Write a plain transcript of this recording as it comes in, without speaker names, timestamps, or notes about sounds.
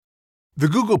The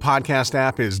Google Podcast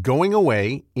app is going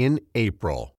away in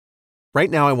April. Right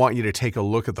now, I want you to take a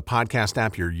look at the podcast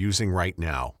app you're using right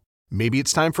now. Maybe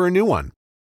it's time for a new one.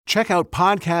 Check out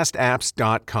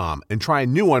podcastapps.com and try a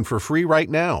new one for free right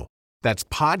now. That's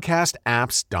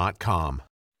podcastapps.com.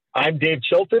 I'm Dave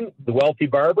Chilton, the wealthy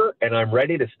barber, and I'm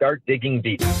ready to start digging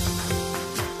deep.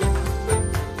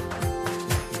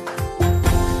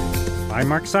 I'm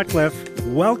Mark Sutcliffe.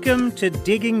 Welcome to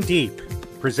Digging Deep,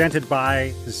 presented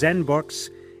by Zen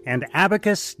Books and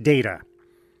Abacus Data.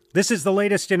 This is the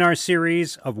latest in our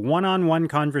series of one-on-one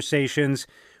conversations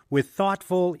with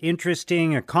thoughtful,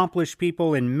 interesting, accomplished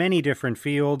people in many different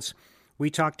fields. We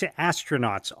talk to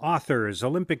astronauts, authors,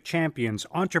 Olympic champions,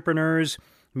 entrepreneurs,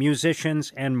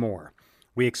 musicians, and more.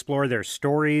 We explore their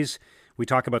stories, we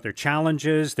talk about their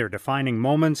challenges, their defining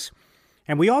moments,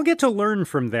 and we all get to learn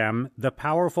from them the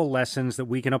powerful lessons that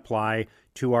we can apply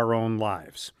to our own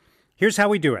lives. Here's how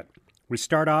we do it. We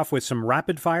start off with some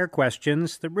rapid-fire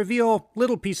questions that reveal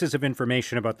little pieces of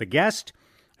information about the guest,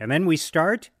 and then we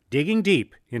start digging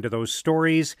deep into those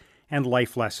stories and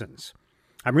life lessons.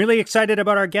 I'm really excited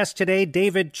about our guest today,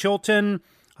 David Chilton.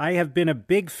 I have been a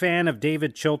big fan of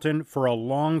David Chilton for a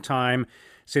long time,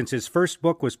 since his first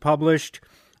book was published.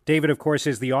 David, of course,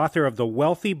 is the author of The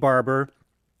Wealthy Barber,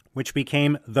 which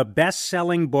became the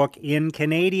best-selling book in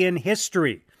Canadian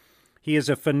history. He is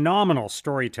a phenomenal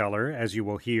storyteller, as you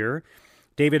will hear.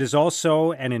 David is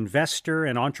also an investor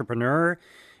and entrepreneur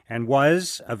and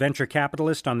was a venture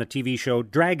capitalist on the TV show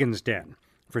Dragon's Den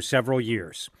for several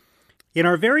years. In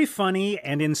our very funny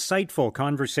and insightful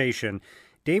conversation,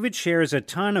 David shares a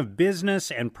ton of business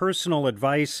and personal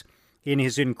advice in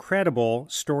his incredible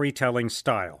storytelling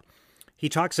style. He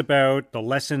talks about the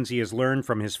lessons he has learned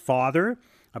from his father,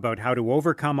 about how to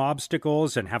overcome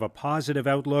obstacles and have a positive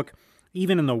outlook,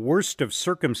 even in the worst of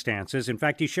circumstances. In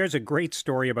fact, he shares a great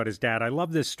story about his dad. I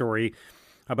love this story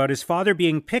about his father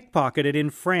being pickpocketed in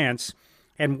France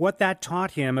and what that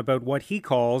taught him about what he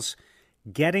calls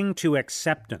getting to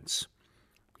acceptance.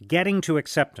 Getting to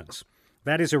acceptance.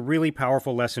 That is a really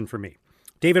powerful lesson for me.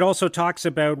 David also talks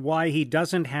about why he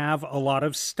doesn't have a lot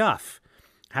of stuff,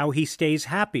 how he stays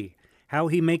happy, how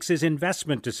he makes his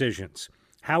investment decisions,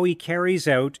 how he carries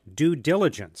out due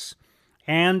diligence,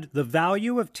 and the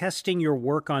value of testing your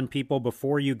work on people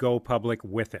before you go public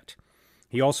with it.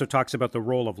 He also talks about the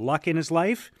role of luck in his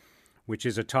life, which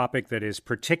is a topic that is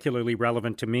particularly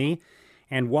relevant to me,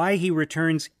 and why he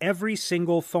returns every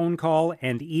single phone call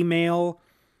and email,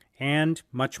 and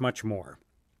much, much more.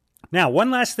 Now, one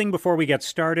last thing before we get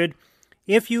started.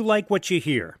 If you like what you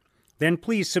hear, then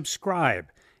please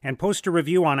subscribe and post a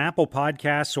review on Apple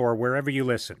Podcasts or wherever you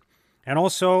listen. And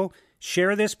also,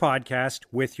 share this podcast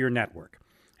with your network.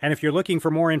 And if you're looking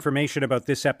for more information about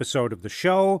this episode of the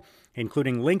show,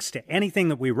 including links to anything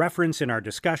that we reference in our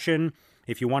discussion,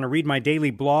 if you want to read my daily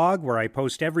blog where I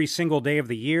post every single day of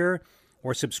the year,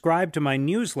 or subscribe to my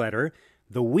newsletter,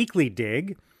 The Weekly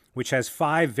Dig, which has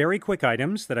 5 very quick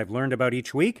items that I've learned about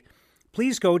each week,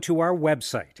 please go to our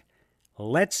website,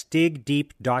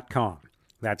 letsdigdeep.com.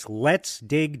 That's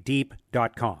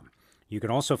letsdigdeep.com. You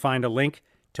can also find a link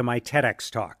to my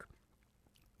TEDx talk.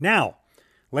 Now,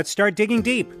 let's start digging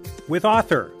deep with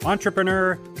author,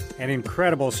 entrepreneur, and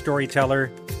incredible storyteller,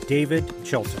 David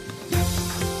Chilton.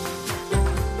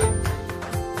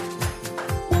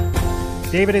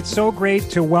 David, it's so great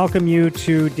to welcome you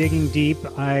to Digging Deep.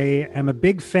 I am a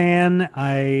big fan.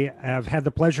 I have had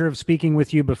the pleasure of speaking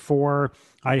with you before.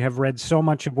 I have read so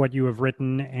much of what you have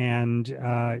written, and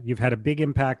you've had a big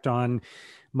impact on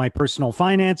my personal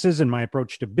finances and my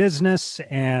approach to business,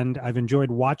 and I've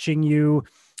enjoyed watching you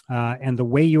and the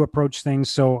way you approach things.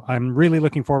 So I'm really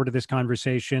looking forward to this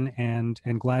conversation and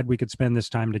glad we could spend this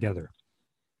time together.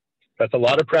 That's a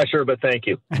lot of pressure, but thank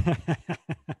you.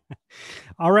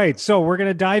 All right. So we're going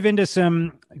to dive into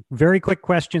some very quick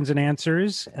questions and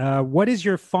answers. What is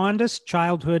your fondest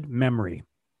childhood memory?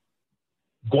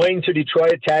 Going to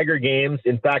Detroit Tiger games,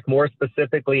 in fact, more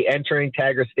specifically, entering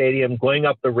Tiger Stadium, going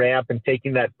up the ramp and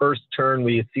taking that first turn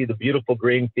where you see the beautiful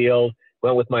green field.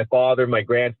 Went with my father, my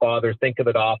grandfather, think of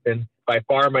it often. By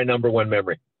far, my number one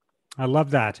memory. I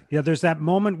love that. Yeah, there's that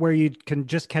moment where you can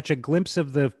just catch a glimpse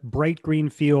of the bright green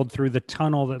field through the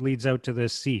tunnel that leads out to the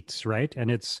seats, right? And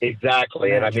it's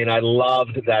exactly. magic. And I mean, I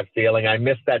loved that feeling. I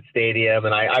miss that stadium.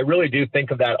 And I really do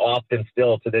think of that often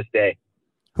still to this day.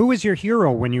 Who was your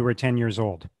hero when you were 10 years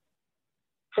old?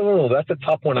 Oh, that's a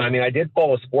tough one. I mean, I did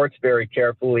follow sports very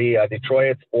carefully,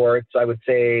 Detroit sports. I would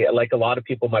say, like a lot of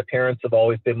people, my parents have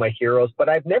always been my heroes, but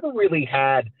I've never really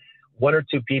had one or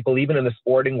two people, even in the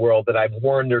sporting world, that I've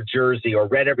worn their jersey or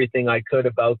read everything I could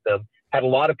about them. Had a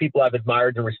lot of people I've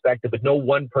admired and respected, but no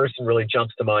one person really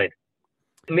jumps to mind.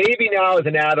 maybe now as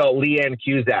an adult, Leanne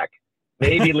Cusack.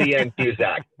 Maybe Leanne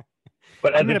Cusack.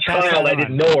 But as a child, I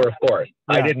didn't know her, of course.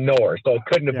 Yeah. I didn't know her, so it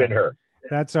couldn't have been her.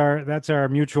 That's our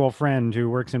mutual friend who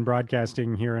works in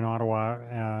broadcasting here in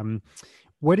Ottawa.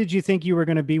 What did you think you were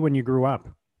going to be when you grew up?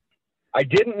 I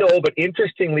didn't know, but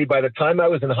interestingly, by the time I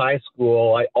was in high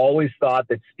school, I always thought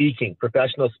that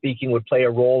professional speaking would play a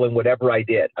role in whatever I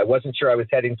did. I wasn't sure I was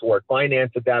heading toward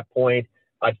finance at that point.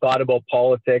 I thought about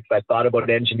politics. I thought about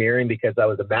engineering because I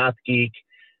was a math geek.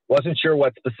 Wasn't sure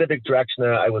what specific direction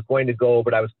I was going to go,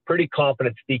 but I was pretty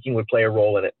confident speaking would play a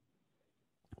role in it.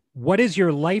 What is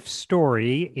your life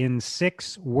story in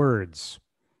 6 words?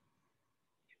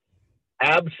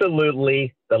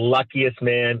 Absolutely the luckiest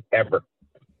man ever.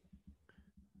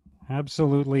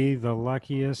 Absolutely the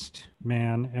luckiest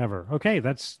man ever. Okay,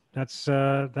 that's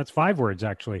 5 words,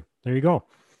 actually. There you go.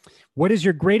 What is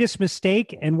your greatest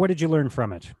mistake, and what did you learn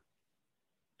from it?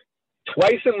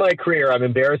 Twice in my career, I'm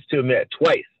embarrassed to admit,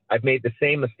 twice, I've made the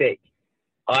same mistake.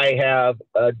 I have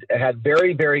had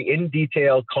very, very in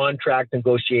detail contract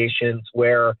negotiations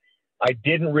where I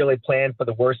didn't really plan for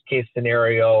the worst case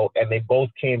scenario, and they both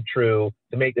came true.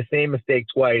 To make the same mistake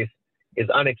twice is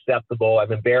unacceptable.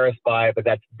 I'm embarrassed by it, but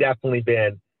that's definitely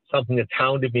been something that's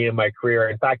hounded me in my career.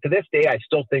 In fact, to this day, I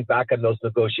still think back on those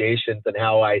negotiations and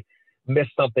how I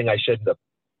missed something I shouldn't have.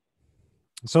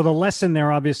 So the lesson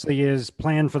there obviously is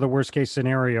plan for the worst case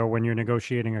scenario when you're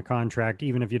negotiating a contract,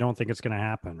 even if you don't think it's going to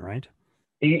happen, right?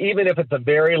 Even if it's a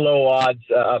very low odds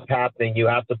of happening, you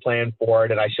have to plan for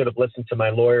it. And I should have listened to my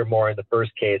lawyer more in the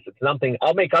first case. It's something,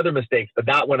 I'll make other mistakes, but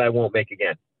that one I won't make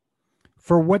again.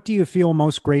 For what do you feel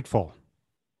most grateful?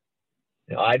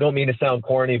 I don't mean to sound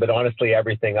corny, but honestly,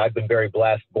 everything. I've been very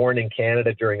blessed. Born in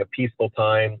Canada during a peaceful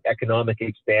time, economic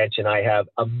expansion. I have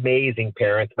amazing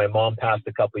parents. My mom passed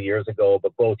a couple of years ago,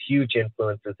 but both huge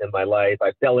influences in my life.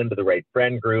 I fell into the right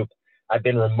friend group. I've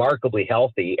been remarkably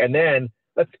healthy. And then,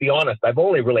 let's be honest, I've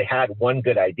only really had one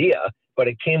good idea, but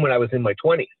it came when I was in my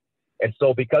 20s. And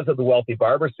so because of the Wealthy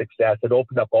Barber success, it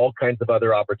opened up all kinds of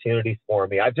other opportunities for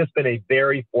me. I've just been a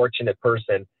very fortunate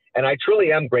person, and I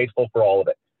truly am grateful for all of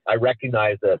it. I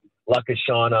recognize that luck has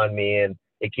shone on me, and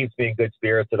it keeps me in good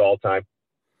spirits at all times.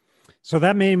 So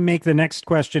that may make the next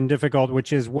question difficult,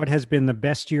 which is, what has been the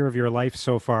best year of your life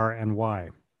so far and why?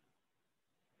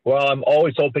 Well, I'm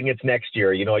always hoping it's next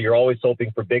year. You know, you're always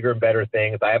hoping for bigger and better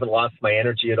things. I haven't lost my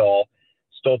energy at all.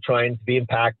 Still trying to be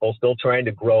impactful, still trying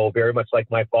to grow, very much like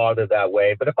my father that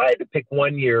way. But if I had to pick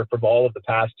one year from all of the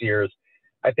past years,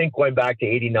 I think going back to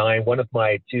 89, one of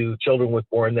my 2 children was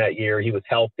born that year. He was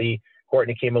healthy.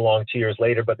 Courtney came along 2 years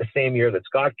later, but the same year that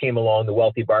Scott came along, The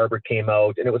Wealthy Barber came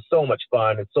out, and it was so much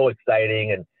fun and so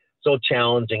exciting and so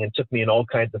challenging and took me in all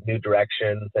kinds of new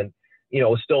directions. And, you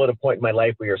know, still at a point in my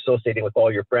life where you're associating with all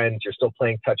your friends, you're still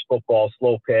playing touch football,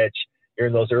 slow pitch, you're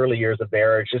in those early years of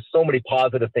marriage, just so many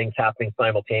positive things happening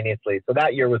simultaneously. So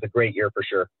that year was a great year for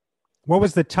sure. What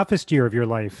was the toughest year of your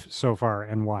life so far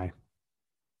and why?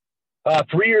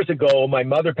 3 years ago, my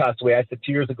mother passed away. I said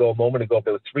 2 years ago, a moment ago, but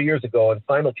it was 3 years ago. And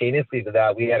simultaneously to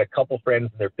that, we had a couple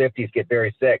friends in their 50s get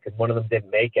very sick, and one of them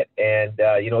didn't make it. And,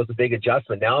 you know, it was a big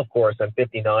adjustment. Now, of course, I'm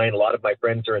 59. A lot of my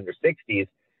friends are in their 60s.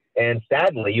 And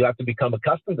sadly, you have to become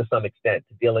accustomed to some extent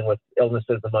to dealing with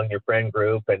illnesses among your friend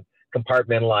group and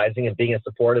compartmentalizing and being as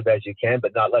supportive as you can,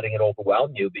 but not letting it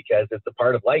overwhelm you because it's a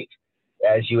part of life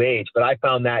as you age. But I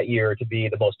found that year to be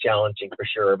the most challenging for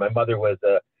sure. My mother was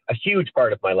a huge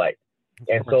part of my life.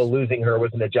 And so losing her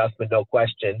was an adjustment, no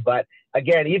question. But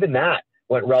again, even that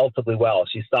went relatively well.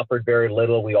 She suffered very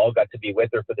little. We all got to be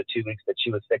with her for the 2 weeks that she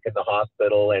was sick in the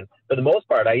hospital. And for the most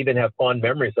part, I even have fond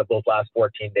memories of those last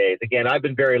 14 days. Again, I've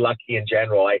been very lucky in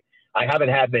general. I haven't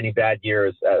had many bad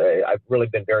years. I've really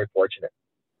been very fortunate.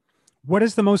 What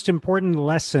is the most important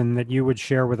lesson that you would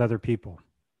share with other people?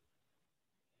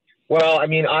 Well, I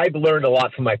mean, I've learned a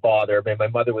lot from my father. I mean, my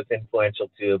mother was influential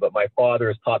too, but my father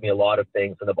has taught me a lot of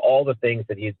things. And of all the things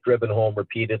that he's driven home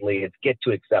repeatedly, it's get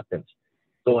to acceptance.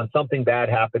 So when something bad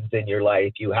happens in your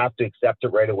life, you have to accept it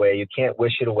right away. You can't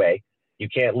wish it away. You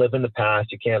can't live in the past.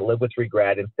 You can't live with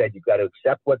regret. Instead, you've got to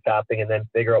accept what's happening and then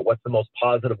figure out what's the most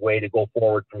positive way to go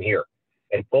forward from here.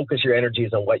 And focus your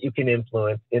energies on what you can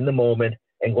influence in the moment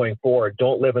and going forward.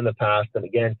 Don't live in the past. And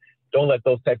again, don't let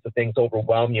those types of things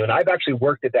overwhelm you. And I've actually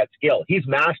worked at that skill. He's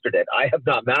mastered it. I have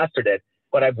not mastered it,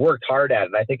 but I've worked hard at it.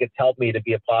 And I think it's helped me to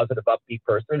be a positive, upbeat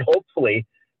person, and hopefully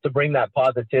to bring that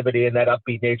positivity and that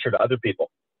upbeat nature to other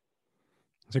people.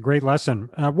 It's a great lesson.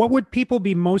 What would people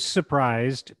be most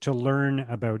surprised to learn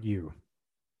about you?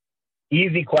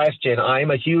 Easy question.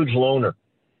 I'm a huge loner.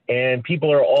 And people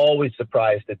are always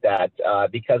surprised at that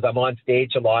because I'm on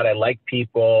stage a lot. I like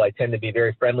people. I tend to be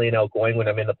very friendly and outgoing when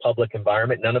I'm in the public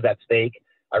environment. None of that's fake.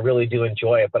 I really do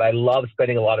enjoy it, but I love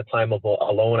spending a lot of time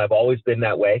alone. I've always been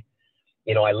that way.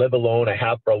 You know, I live alone. I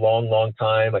have for a long, long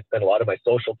time. I spend a lot of my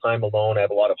social time alone. I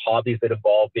have a lot of hobbies that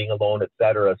involve being alone,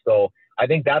 etc. So I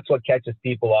think that's what catches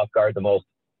people off guard the most.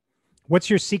 What's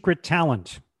your secret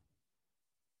talent?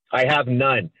 I have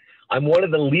none. I'm one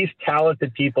of the least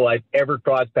talented people I've ever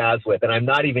crossed paths with, and I'm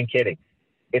not even kidding.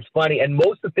 It's funny. And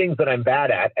most of the things that I'm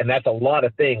bad at, and that's a lot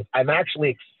of things, I'm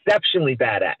actually exceptionally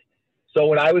bad at. So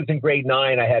when I was in grade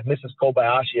 9, I had Mrs.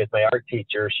 Kobayashi as my art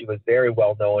teacher. She was very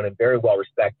well known and very well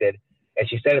respected. And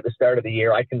she said at the start of the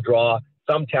year, I can draw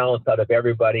some talents out of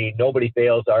everybody. Nobody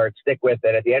fails art. Stick with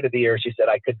it. At the end of the year, she said,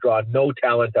 I could draw no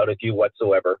talent out of you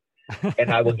whatsoever.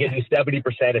 And I will give you 70%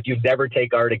 if you never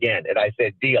take art again. And I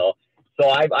said, deal. So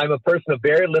I'm a person of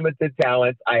very limited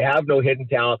talent. I have no hidden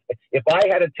talent. If I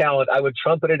had a talent, I would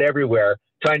trumpet it everywhere,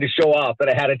 trying to show off that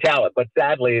I had a talent. But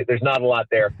sadly, there's not a lot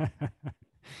there.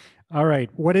 All right.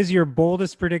 What is your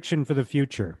boldest prediction for the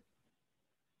future?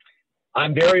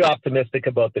 I'm very optimistic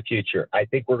about the future. I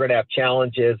think we're going to have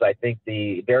challenges. I think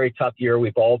the very tough year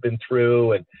we've all been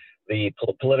through and the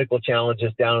political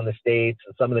challenges down in the States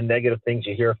and some of the negative things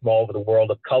you hear from all over the world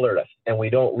have colored us. And we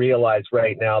don't realize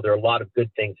right now there are a lot of good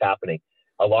things happening.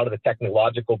 A lot of the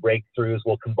technological breakthroughs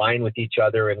will combine with each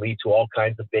other and lead to all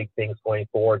kinds of big things going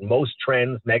forward. Most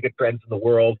trends, mega trends in the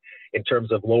world in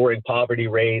terms of lowering poverty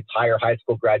rates, higher high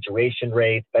school graduation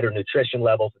rates, better nutrition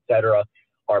levels, et cetera,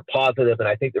 are positive, and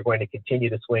I think they're going to continue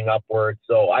to swing upward.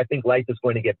 So I think life is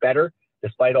going to get better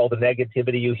despite all the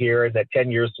negativity you hear, and that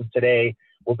 10 years from today,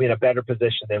 we'll be in a better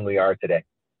position than we are today.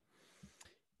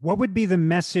 What would be the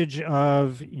message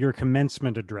of your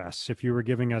commencement address if you were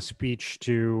giving a speech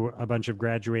to a bunch of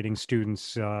graduating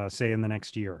students, say in the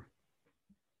next year?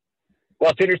 Well,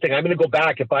 it's interesting. I'm going to go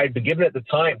back. If I had been given at the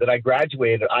time that I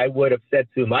graduated, I would have said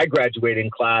to my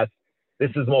graduating class, this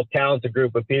is the most talented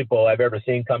group of people I've ever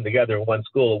seen come together in one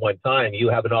school at one time. You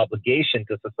have an obligation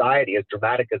to society, as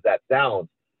dramatic as that sounds,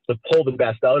 to pull the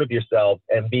best out of yourself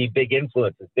and be big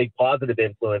influences, big positive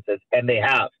influences, and they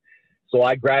have. So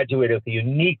I graduated with a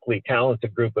uniquely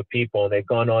talented group of people, and they've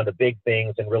gone on to big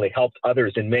things and really helped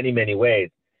others in many, many ways.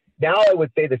 Now I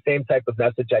would say the same type of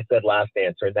message I said last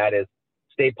answer, and that is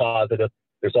stay positive.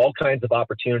 There's all kinds of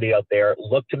opportunity out there.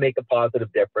 Look to make a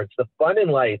positive difference. The fun in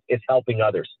life is helping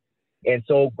others. And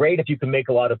so great if you can make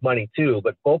a lot of money too,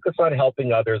 but focus on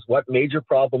helping others. What major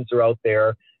problems are out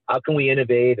there? How can we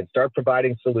innovate and start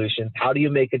providing solutions? How do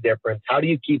you make a difference? How do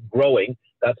you keep growing?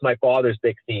 That's my father's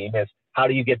big theme, is how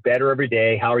do you get better every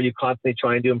day? How are you constantly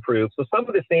trying to improve? So some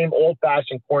of the same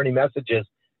old-fashioned corny messages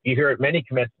you hear at many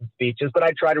commencement speeches, but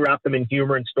I try to wrap them in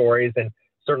humor and stories and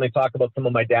certainly talk about some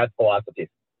of my dad's philosophies.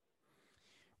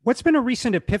 What's been a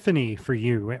recent epiphany for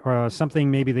you, something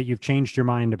maybe that you've changed your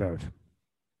mind about?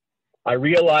 I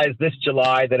realized this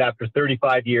July that after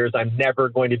 35 years, I'm never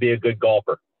going to be a good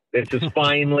golfer. This has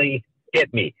finally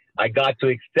hit me. I got to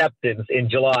acceptance in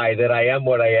July that I am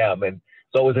what I am. And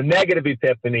so it was a negative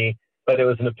epiphany, but it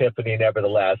was an epiphany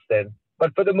nevertheless.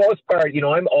 But for the most part, you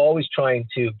know, I'm always trying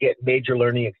to get major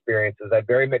learning experiences. I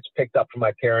very much picked up from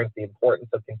my parents the importance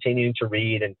of continuing to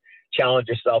read and challenge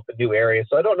yourself in new areas.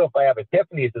 So I don't know if I have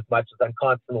epiphanies as much as I'm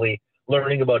constantly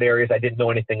learning about areas I didn't know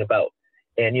anything about.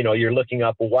 And, you know, you're looking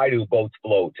up, well, why do boats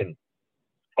float and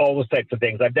all those types of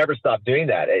things. I've never stopped doing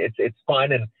that. It's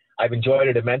fun, and I've enjoyed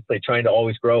it immensely, trying to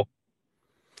always grow.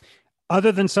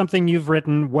 Other than something you've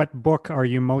written, what book are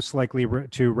you most likely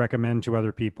to recommend to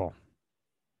other people?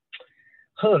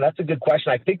 That's a good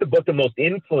question. I think the book that most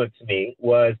influenced me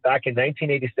was back in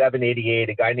 1987, 88,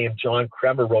 a guy named John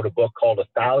Kremer wrote a book called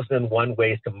 1001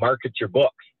 Ways to Market Your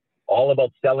Books, all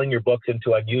about selling your books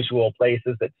into unusual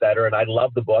places, et cetera. And I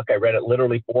love the book. I read it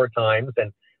literally 4 times.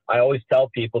 And I always tell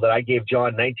people that I gave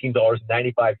John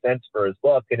 $19.95 for his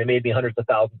book, and it made me hundreds of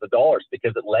thousands of dollars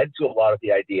because it led to a lot of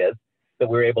the ideas that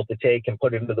we were able to take and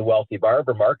put into the Wealthy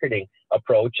Barber marketing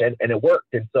approach, and it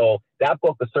worked. And so that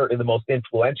book was certainly the most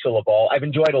influential of all. I've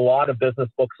enjoyed a lot of business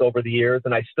books over the years,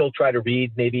 and I still try to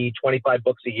read maybe 25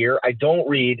 books a year. I don't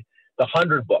read the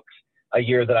 100 books a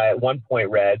year that I at one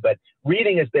point read, but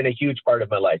reading has been a huge part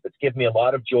of my life. It's given me a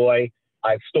lot of joy.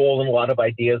 I've stolen a lot of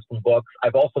ideas from books.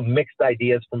 I've also mixed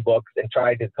ideas from books and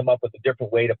tried to come up with a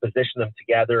different way to position them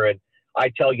together. And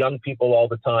I tell young people all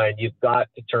the time, you've got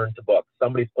to turn to books.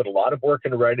 Somebody's put a lot of work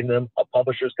into writing them. A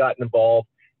publisher's gotten involved.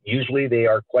 Usually they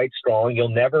are quite strong. You'll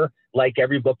never like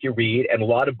every book you read. And a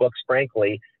lot of books,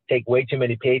 frankly, take way too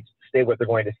many pages to say what they're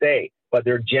going to say. But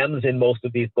there are gems in most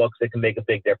of these books that can make a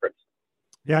big difference.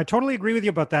 Yeah, I totally agree with you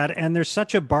about that. And there's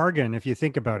such a bargain if you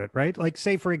think about it, right? Like,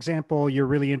 say, for example, you're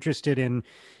really interested in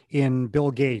Bill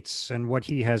Gates and what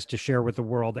he has to share with the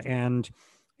world. And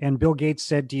Bill Gates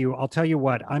said to you, "I'll tell you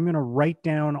what, I'm going to write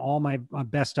down all my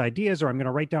best ideas, or I'm going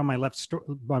to write down my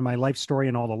life story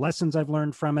and all the lessons I've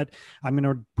learned from it. I'm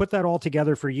going to put that all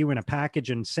together for you in a package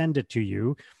and send it to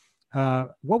you.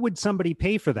 What would somebody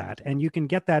pay for that?" And you can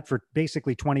get that for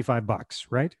basically $25,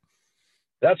 right?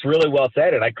 That's really well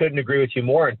said, and I couldn't agree with you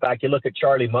more. In fact, you look at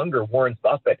Charlie Munger, Warren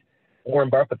Buffett's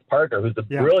partner, who's a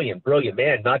Yeah. brilliant, brilliant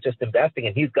man, not just investing,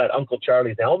 and he's got Uncle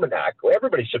Charlie's Almanac. Well,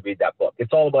 everybody should read that book.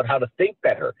 It's all about how to think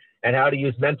better and how to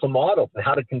use mental models and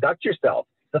how to conduct yourself.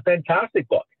 It's a fantastic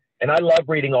book, and I love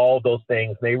reading all of those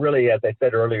things. They really, as I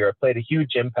said earlier, have played a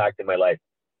huge impact in my life.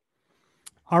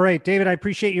 All right, David, I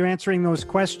appreciate you answering those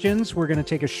questions. We're going to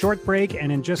take a short break,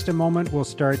 and in just a moment, we'll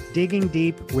start digging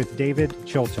deep with David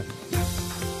Chilton.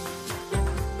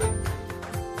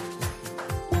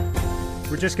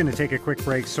 We're just going to take a quick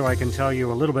break so I can tell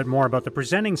you a little bit more about the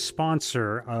presenting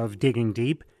sponsor of Digging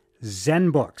Deep,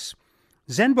 ZenBooks.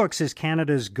 ZenBooks is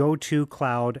Canada's go-to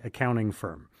cloud accounting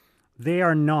firm. They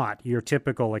are not your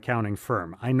typical accounting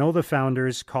firm. I know the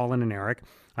founders, Colin and Eric.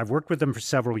 I've worked with them for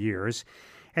several years.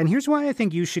 And here's why I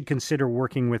think you should consider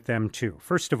working with them too.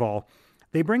 First of all,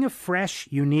 they bring a fresh,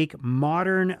 unique,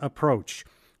 modern approach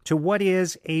to what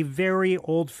is a very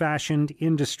old-fashioned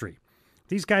industry.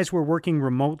 These guys were working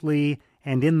remotely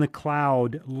and in the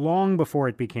cloud long before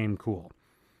it became cool.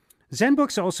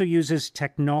 ZenBooks also uses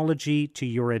technology to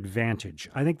your advantage.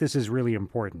 I think this is really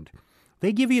important.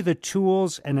 They give you the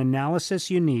tools and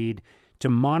analysis you need to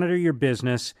monitor your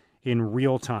business in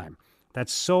real time.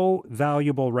 That's so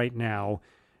valuable right now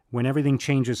when everything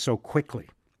changes so quickly.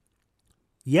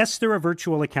 Yes, they're a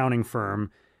virtual accounting firm,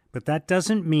 but that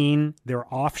doesn't mean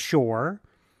they're offshore,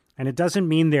 and it doesn't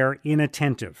mean they're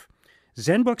inattentive.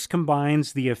 ZenBooks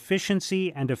combines the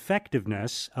efficiency and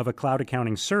effectiveness of a cloud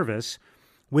accounting service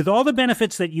with all the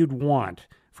benefits that you'd want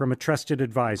from a trusted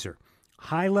advisor,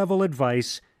 high-level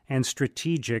advice, and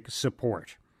strategic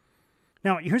support.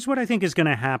 Now, here's what I think is going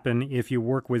to happen if you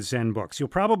work with ZenBooks. You'll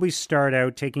probably start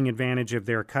out taking advantage of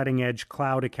their cutting-edge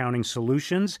cloud accounting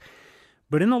solutions,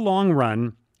 but in the long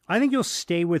run, I think you'll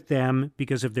stay with them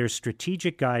because of their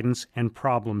strategic guidance and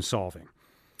problem solving.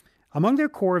 Among their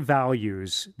core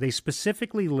values, they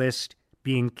specifically list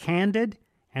being candid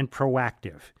and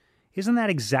proactive. Isn't that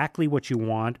exactly what you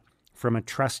want from a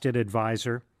trusted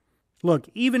advisor? Look,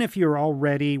 even if you're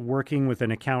already working with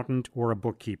an accountant or a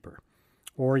bookkeeper,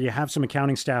 or you have some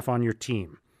accounting staff on your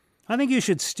team, I think you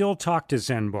should still talk to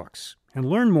ZenBooks and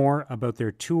learn more about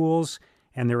their tools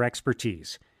and their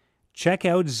expertise. Check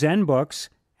out ZenBooks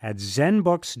at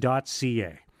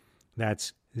zenbooks.ca.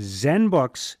 That's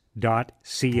zenbooks.ca.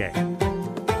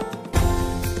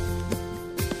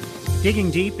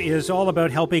 Digging Deep is all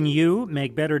about helping you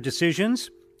make better decisions,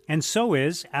 and so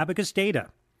is Abacus Data.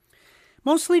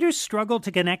 Most leaders struggle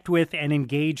to connect with and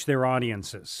engage their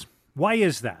audiences. Why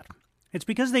is that? It's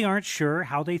because they aren't sure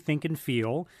how they think and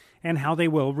feel and how they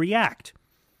will react.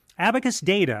 Abacus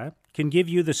Data can give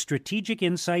you the strategic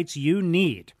insights you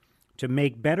need to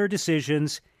make better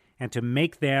decisions and to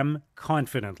make them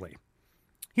confidently.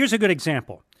 Here's a good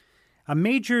example. A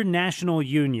major national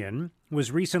union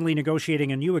was recently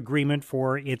negotiating a new agreement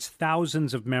for its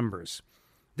thousands of members.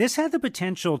 This had the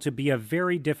potential to be a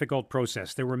very difficult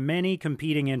process. There were many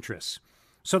competing interests.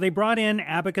 So they brought in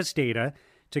Abacus Data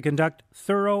to conduct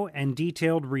thorough and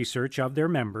detailed research of their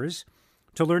members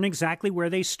to learn exactly where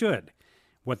they stood,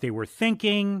 what they were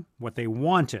thinking, what they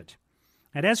wanted.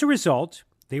 And as a result,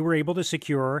 they were able to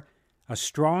secure a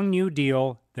strong new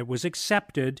deal that was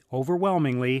accepted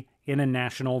overwhelmingly in a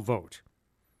national vote.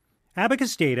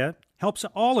 Abacus Data helps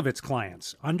all of its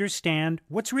clients understand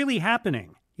what's really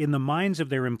happening in the minds of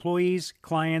their employees,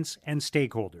 clients, and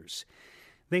stakeholders.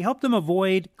 They help them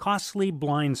avoid costly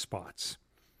blind spots.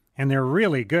 And they're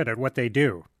really good at what they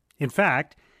do. In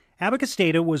fact, Abacus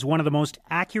Data was one of the most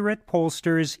accurate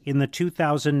pollsters in the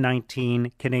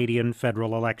 2019 Canadian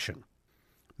federal election.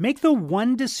 Make the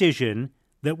one decision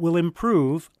that will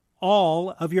improve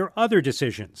all of your other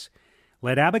decisions.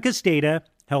 Let Abacus Data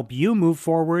help you move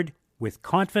forward with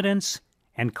confidence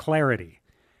and clarity.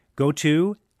 Go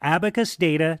to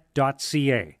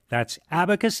abacusdata.ca. That's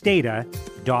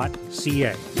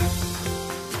abacusdata.ca.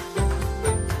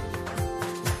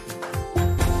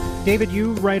 David,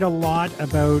 you write a lot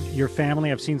about your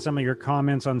family. I've seen some of your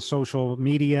comments on social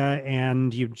media,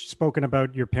 and you've spoken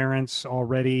about your parents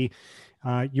already.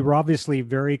 You were obviously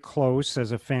very close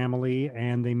as a family,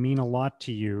 and they mean a lot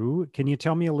to you. Can you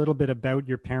tell me a little bit about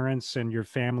your parents and your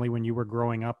family when you were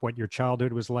growing up, what your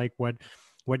childhood was like, what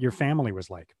what your family was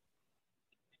like.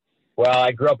 Well,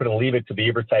 I grew up in a Leave It to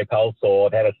Beaver type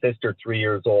household. Had a sister 3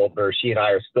 years older. She and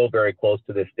I are still very close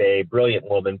to this day. Brilliant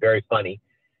woman, very funny.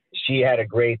 She had a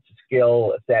great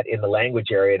skill set in the language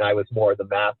area, and I was more the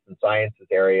math and sciences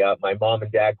area. My mom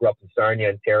and dad grew up in Sarnia,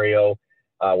 Ontario,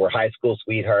 were high school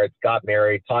sweethearts, got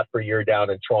married, taught for a year down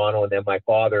in Toronto, and then my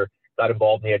father got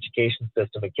involved in the education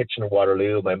system in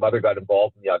Kitchener-Waterloo. My mother got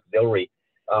involved in the auxiliary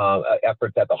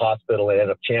efforts at the hospital and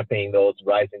ended up championing those,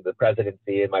 rising to the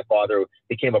presidency. And my father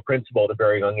became a principal at a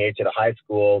very young age at a high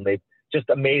school. And they just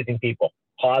amazing people,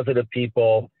 positive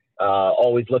people,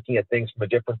 always looking at things from a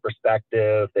different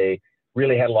perspective. They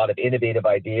really had a lot of innovative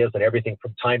ideas on everything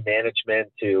from time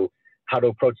management to how to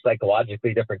approach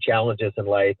psychologically different challenges in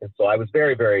life. And so I was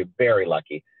very, very, very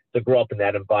lucky to grow up in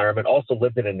that environment. Also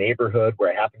lived in a neighborhood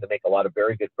where I happened to make a lot of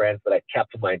very good friends that I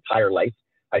kept my entire life.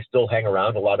 I still hang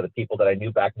around a lot of the people that I knew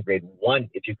back in grade 1,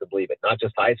 if you could believe it, not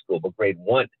just high school, but grade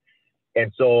 1.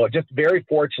 And so just very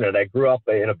fortunate. I grew up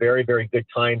in a very, very good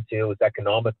time too. It was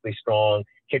economically strong.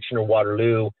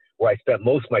 Kitchener-Waterloo, where I spent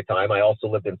most of my time. I also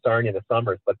lived in Sarnia in the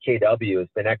summers, but KW has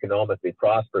been economically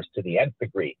prosperous to the nth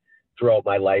degree throughout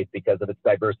my life because of its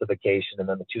diversification and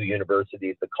then the 2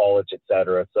 universities, the college, et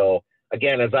cetera. So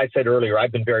again, as I said earlier,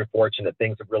 I've been very fortunate.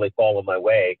 Things have really fallen my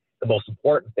way. The most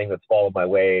important thing that's fallen my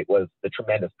way was the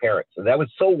tremendous parents. And that was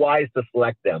so wise to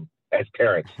select them as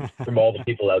parents from all the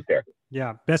people out there.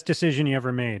 Yeah. Best decision you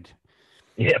ever made.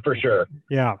 Yeah, for sure.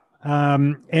 Yeah.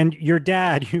 And your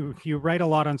dad, you write a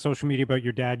lot on social media about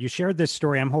your dad. You shared this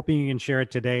story. I'm hoping you can share it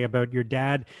today about your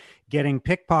dad getting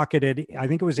pickpocketed. I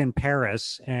think it was in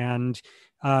Paris. And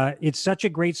it's such a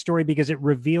great story because it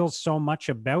reveals so much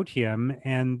about him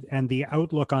and the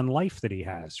outlook on life that he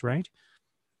has, right?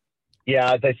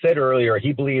 Yeah, as I said earlier,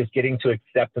 he believes getting to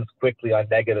acceptance quickly on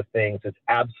negative things is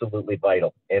absolutely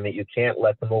vital, and that you can't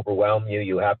let them overwhelm you.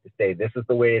 You have to say, this is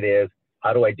the way it is.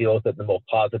 How do I deal with it in the most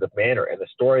positive manner? And the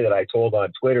story that I told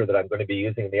on Twitter that I'm going to be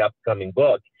using in the upcoming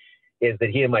book is that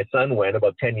he and my son went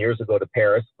about 10 years ago to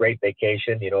Paris. Great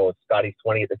vacation. You know, Scotty's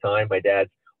 20 at the time. My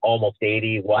dad's almost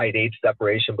 80, wide age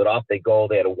separation, but off they go.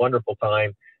 They had a wonderful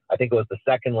time. I think it was the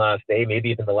second last day,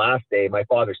 maybe even the last day. My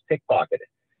father's pickpocketed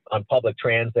on public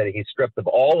transit. He's stripped of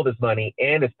all of his money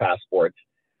and his passports,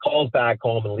 calls back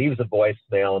home and leaves a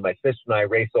voicemail. And my sister and I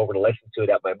race over to listen to it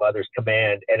at my mother's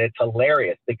command. And it's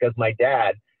hilarious because my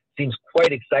dad seems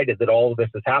quite excited that all of this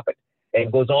has happened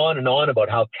and goes on and on about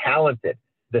how talented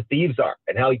the thieves are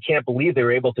and how he can't believe they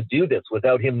were able to do this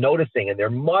without him noticing. And they're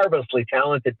marvelously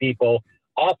talented people.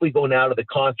 Off we go now to the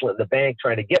consulate and the bank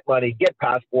trying to get money, get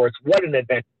passports. What an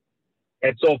adventure.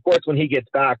 And so, of course, when he gets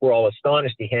back, we're all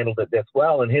astonished he handled it this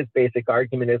well. And his basic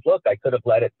argument is, look, I could have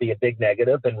let it be a big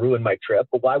negative and ruin my trip,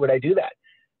 but why would I do that?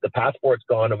 The passport's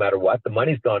gone no matter what. The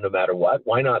money's gone no matter what.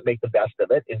 Why not make the best of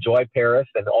it, enjoy Paris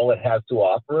and all it has to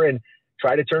offer, and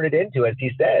try to turn it into, as he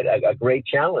said, a great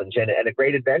challenge and a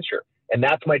great adventure. And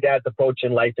that's my dad's approach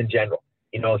in life in general.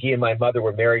 You know, he and my mother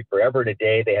were married forever and a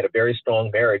day. They had a very strong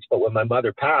marriage. But when my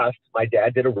mother passed, my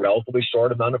dad did a relatively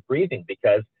short amount of grieving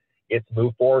because it's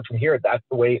move forward from here. That's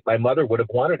the way my mother would have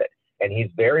wanted it. And he's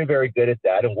very, very good at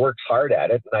that and works hard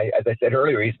at it. And as I said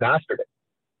earlier, he's mastered it.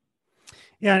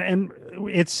 Yeah. And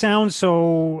it sounds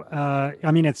so,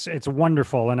 I mean, it's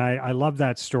wonderful. And I love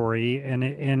that story.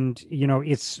 And, you know,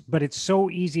 but it's so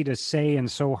easy to say and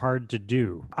so hard to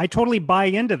do. I totally buy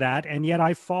into that. And yet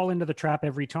I fall into the trap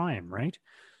every time, right?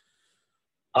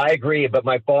 I agree. But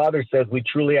my father says we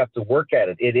truly have to work at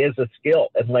it. It is a skill.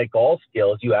 And like all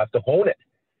skills, you have to hone it.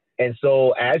 And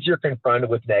so as you're confronted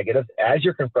with negatives, as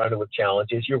you're confronted with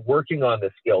challenges, you're working on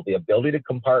this skill, the ability to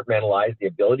compartmentalize, the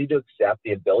ability to accept,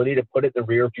 the ability to put it in the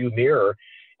rear view mirror.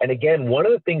 And again, one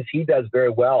of the things he does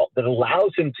very well that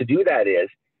allows him to do that is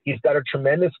he's got a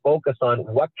tremendous focus on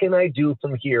what can I do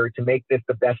from here to make this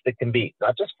the best it can be,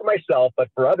 not just for myself, but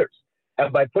for others.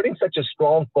 And by putting such a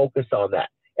strong focus on that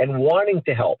and wanting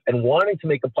to help and wanting to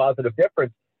make a positive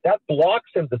difference, that blocks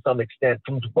him to some extent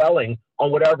from dwelling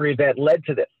on whatever event led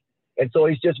to this. And so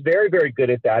he's just very, very good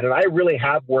at that. And I really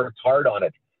have worked hard on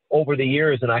it over the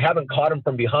years, and I haven't caught him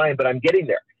from behind, but I'm getting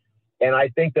there. And I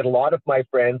think that a lot of my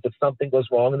friends, if something goes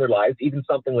wrong in their lives, even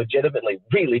something legitimately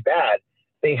really bad,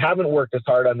 they haven't worked as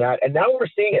hard on that. And now we're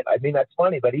seeing it. I mean, that's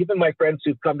funny. But even my friends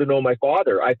who've come to know my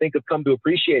father, I think have come to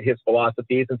appreciate his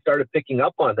philosophies and started picking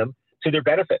up on them to their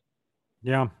benefit.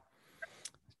 Yeah.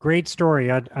 Great story.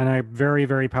 And a very,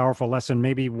 very powerful lesson,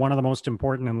 maybe one of the most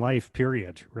important in life,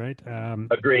 period. Right?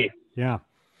 Agree. Yeah.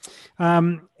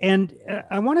 And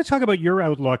I want to talk about your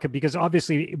outlook because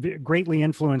obviously greatly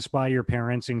influenced by your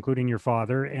parents, including your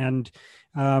father. And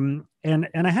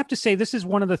I have to say, this is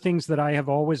one of the things that I have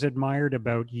always admired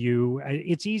about you.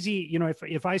 It's easy,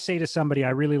 if I say to somebody, I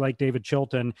really like David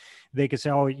Chilton, they could say,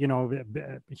 oh,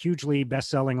 hugely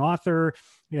best-selling author,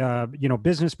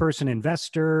 business person,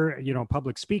 investor,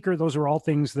 public speaker. Those are all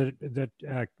things that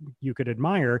you could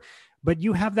admire, but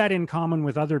you have that in common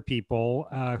with other people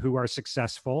who are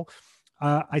successful.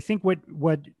 I think what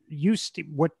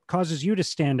causes you to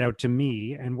stand out to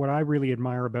me, and what I really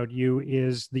admire about you,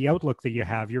 is the outlook that you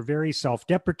have. You're very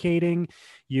self-deprecating.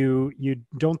 You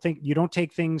don't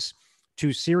take things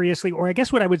too seriously, or I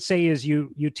guess what I would say is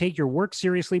you take your work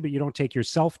seriously, but you don't take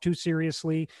yourself too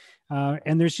seriously.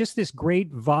 And there's just this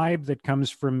great vibe that comes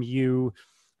from you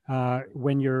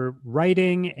when you're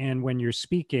writing and when you're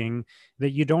speaking, that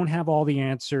you don't have all the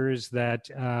answers,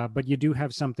 but you do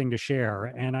have something to share.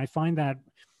 And I find that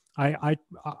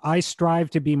I strive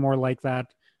to be more like that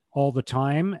all the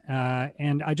time.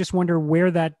 And I just wonder where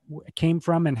that came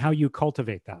from and how you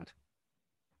cultivate that.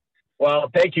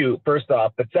 Well, thank you, first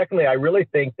off. But secondly, I really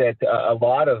think that a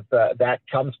lot of that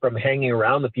comes from hanging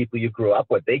around the people you grew up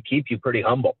with. They keep you pretty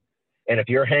humble. And if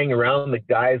you're hanging around the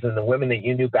guys and the women that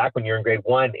you knew back when you were in grade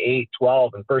 1, 8,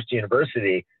 12, and first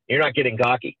university, you're not getting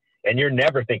cocky. And you're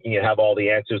never thinking you have all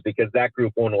the answers because that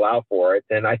group won't allow for it.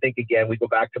 And I think, again, we go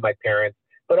back to my parents,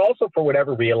 but also for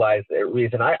whatever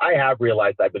reason, I have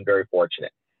realized I've been very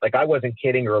fortunate. Like, I wasn't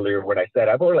kidding earlier when I said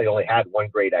I've really only had one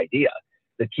great idea.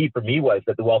 The key for me was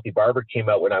that The Wealthy Barber came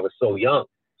out when I was so young.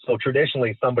 So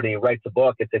traditionally, somebody writes a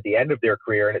book, it's at the end of their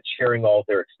career, and it's sharing all of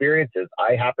their experiences.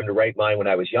 I happened to write mine when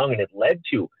I was young, and it led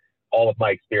to all of my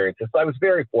experiences. So I was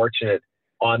very fortunate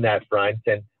on that front.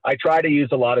 And I try to use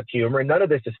a lot of humor, and none of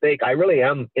this is fake. I really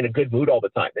am in a good mood all the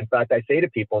time. In fact, I say to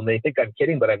people, and they think I'm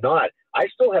kidding, but I'm not. I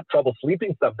still have trouble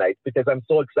sleeping some nights because I'm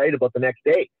so excited about the next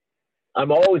day.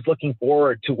 I'm always looking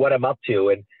forward to what I'm up to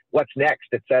and what's next,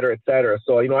 et cetera, et cetera.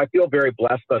 So, I feel very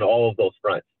blessed on all of those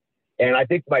fronts. And I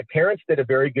think my parents did a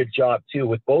very good job, too,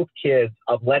 with both kids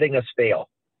of letting us fail.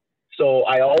 So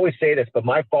I always say this, but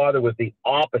my father was the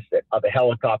opposite of a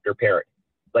helicopter parent,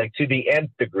 like to the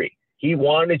nth degree. He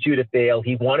wanted you to fail.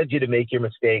 He wanted you to make your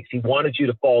mistakes. He wanted you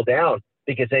to fall down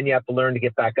because then you have to learn to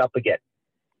get back up again.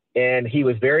 And he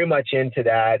was very much into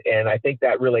that. And I think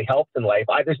that really helped in life.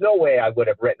 There's no way I would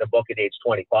have written a book at age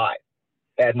 25.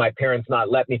 Had my parents not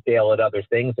let me fail at other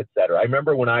things, et cetera. I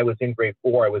remember when I was in grade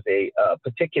 4, I was a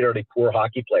particularly poor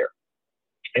hockey player.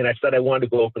 And I said I wanted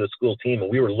to go for the school team, and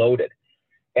we were loaded.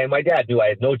 And my dad knew I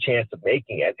had no chance of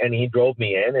making it. And he drove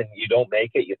me in, and you don't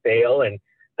make it, you fail. And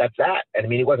that's that. And I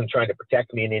mean, he wasn't trying to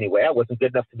protect me in any way. I wasn't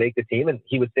good enough to make the team. And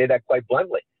he would say that quite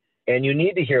bluntly. And you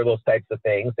need to hear those types of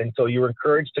things. And so you're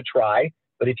encouraged to try.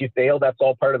 But if you fail, that's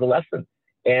all part of the lesson.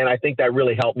 And I think that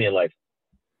really helped me in life.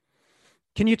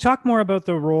 Can you talk more about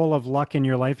the role of luck in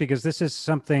your life? Because this is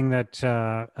something that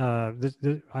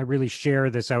I really share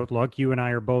this outlook. You and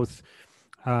I are both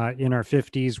in our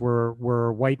 50s.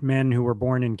 We're white men who were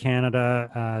born in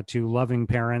Canada to loving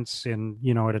parents, and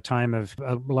at a time of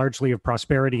largely of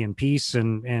prosperity and peace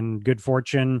and good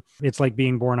fortune. It's like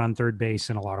being born on third base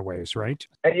in a lot of ways, right?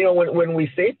 And when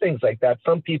we say things like that,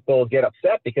 some people get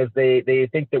upset because they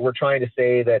think that we're trying to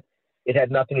say that it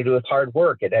had nothing to do with hard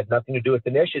work. It had nothing to do with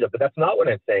initiative, but that's not what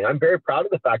I'm saying. I'm very proud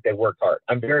of the fact I worked hard.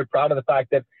 I'm very proud of the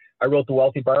fact that I wrote The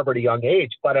Wealthy Barber at a young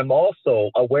age, but I'm also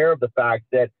aware of the fact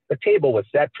that the table was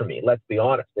set for me. Let's be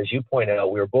honest. As you pointed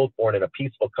out, we were both born in a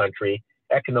peaceful country,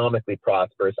 economically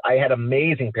prosperous. I had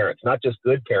amazing parents, not just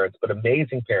good parents, but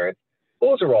amazing parents.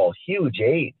 Those are all huge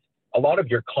aids. A lot of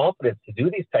your confidence to do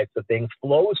these types of things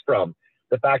flows from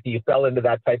the fact that you fell into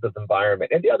that type of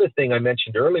environment. And the other thing I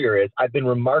mentioned earlier is I've been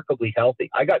remarkably healthy.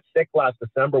 I got sick last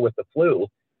December with the flu.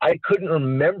 I couldn't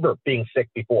remember being sick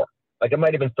before. Like, it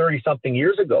might have been 30-something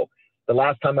years ago. The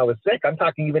last time I was sick, I'm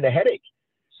talking even a headache.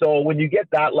 So when you get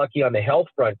that lucky on the health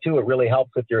front too, it really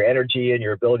helps with your energy and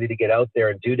your ability to get out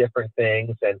there and do different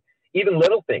things. And even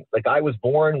little things. Like, I was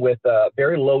born with a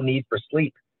very low need for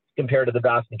sleep compared to the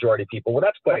vast majority of people. Well,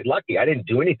 that's quite lucky. I didn't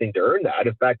do anything to earn that.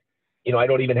 In fact, I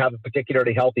don't even have a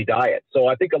particularly healthy diet. So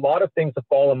I think a lot of things have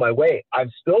fallen my way.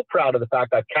 I'm still proud of the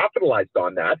fact I've capitalized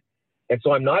on that. And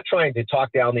so I'm not trying to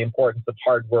talk down the importance of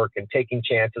hard work and taking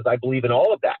chances. I believe in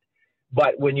all of that.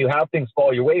 But when you have things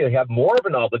fall your way, you have more of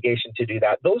an obligation to do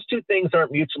that. Those two things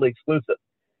aren't mutually exclusive.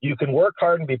 You can work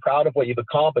hard and be proud of what you've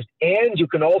accomplished, and you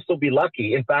can also be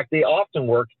lucky. In fact, they often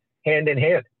work hand in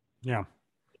hand. Yeah.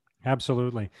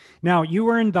 Absolutely. Now, you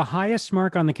earned the highest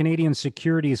mark on the Canadian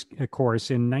Securities course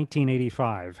in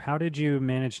 1985. How did you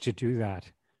manage to do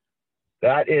that?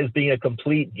 That is being a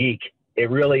complete geek. It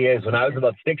really is. When I was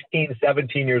about 16,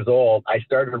 17 years old, I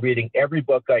started reading every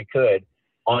book I could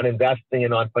on investing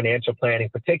and on financial planning,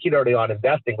 particularly on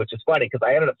investing, which is funny because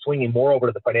I ended up swinging more over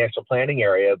to the financial planning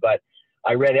area. But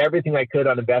I read everything I could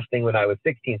on investing when I was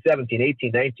 16, 17,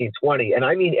 18, 19, 20. And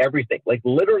I mean everything, like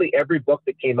literally every book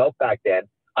that came out back then,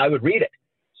 I would read it.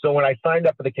 So when I signed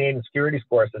up for the Canadian Securities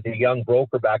course as a young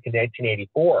broker back in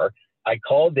 1984, I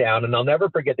called down, and I'll never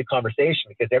forget the conversation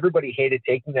because everybody hated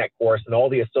taking that course and all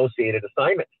the associated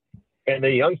assignments. And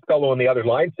the young fellow on the other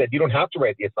line said, you don't have to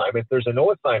write the assignments. There's a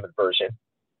no assignment version,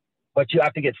 but you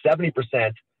have to get 70%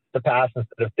 to pass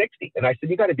instead of 60. And I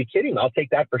said, you got to be kidding. I'll take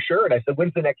that for sure. And I said,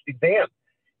 when's the next exam?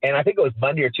 And I think it was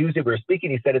Monday or Tuesday we were speaking.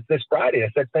 He said, it's this Friday. I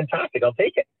said, fantastic. I'll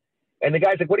take it. And the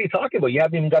guy's like, what are you talking about? You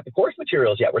haven't even got the course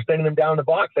materials yet. We're sending them down in the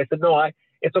box. I said, no,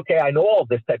 it's okay. I know all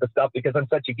this type of stuff because I'm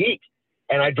such a geek.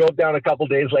 And I drove down a couple of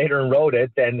days later and wrote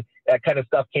it. And that kind of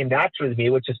stuff came naturally to me,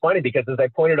 which is funny because as I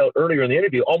pointed out earlier in the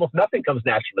interview, almost nothing comes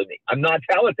naturally to me. I'm not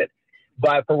talented.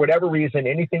 But for whatever reason,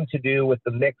 anything to do with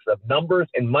the mix of numbers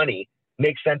and money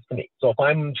makes sense to me. So if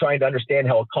I'm trying to understand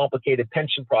how a complicated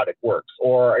pension product works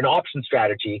or an option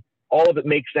strategy, all of it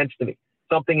makes sense to me.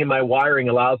 Something in my wiring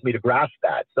allows me to grasp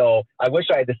that. So I wish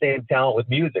I had the same talent with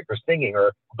music or singing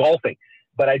or golfing,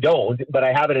 but I don't, but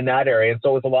I have it in that area. And so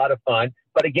it was a lot of fun.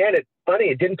 But again, it's funny,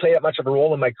 it didn't play that much of a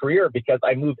role in my career because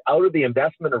I moved out of the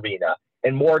investment arena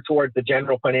and more towards the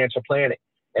general financial planning.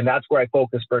 And that's where I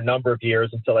focused for a number of years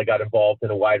until I got involved in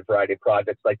a wide variety of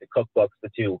projects like the cookbooks, the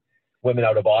two women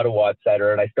out of Ottawa, et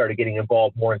cetera. And I started getting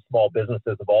involved more in small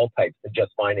businesses of all types than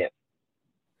just finance.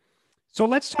 So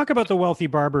let's talk about the wealthy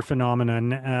barber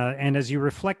phenomenon. And as you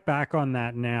reflect back on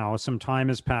that now, some time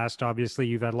has passed. Obviously,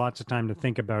 you've had lots of time to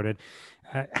think about it.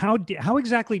 How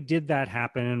exactly did that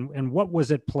happen? And what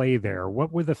was at play there?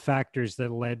 What were the factors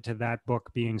that led to that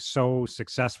book being so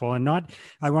successful? And not,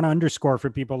 I want to underscore for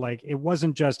people, like, it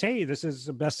wasn't just, hey, this is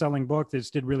a best-selling book, this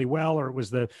did really well, or it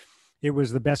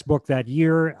was the best book that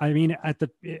year. I mean,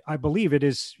 I believe it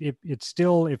is, it's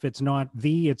still, if it's not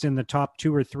it's in the top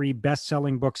 2 or 3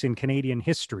 best-selling books in Canadian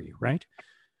history, right?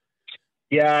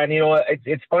 Yeah, and you know,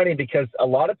 it's funny because a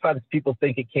lot of times people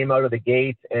think it came out of the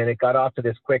gate and it got off to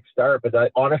this quick start, but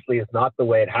that honestly is not the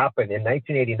way it happened. In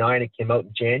 1989, it came out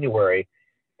in January,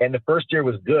 and the first year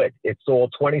was good. It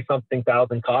sold 20-something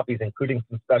thousand copies, including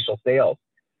some special sales,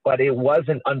 but it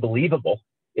wasn't unbelievable.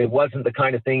 It wasn't the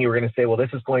kind of thing you were going to say, well,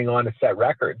 this is going on to set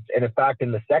records. And in fact,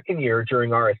 in the second year during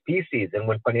RSP season,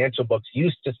 when financial books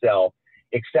used to sell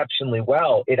exceptionally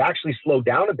well, it actually slowed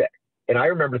down a bit. And I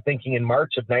remember thinking in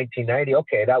March of 1990,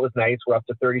 okay, that was nice. We're up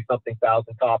to 30-something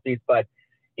thousand copies, but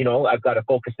you know, I've got to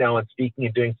focus now on speaking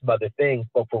and doing some other things.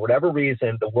 But for whatever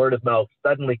reason, the word of mouth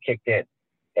suddenly kicked in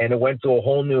and it went to a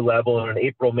whole new level. And in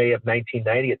April, May of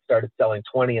 1990, it started selling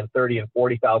 20 and 30 and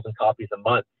 40,000 copies a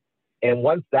month. And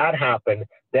once that happened,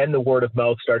 then the word of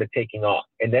mouth started taking off.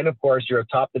 And then, of course, you're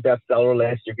atop the bestseller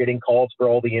list. You're getting calls for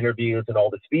all the interviews and all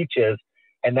the speeches.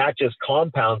 And that just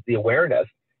compounds the awareness.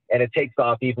 And it takes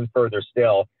off even further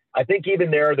still. I think even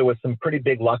there was some pretty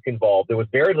big luck involved. There was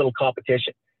very little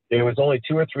competition. There was only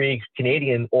 2 or 3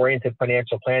 Canadian-oriented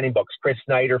financial planning books. Chris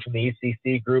Snyder from the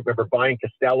ECC group, remember Brian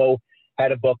Costello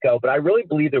had a book out. But I really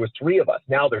believe there was 3 of us.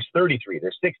 Now there's 33,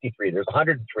 there's 63, there's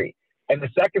 103. And the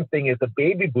second thing is the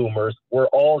baby boomers were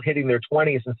all hitting their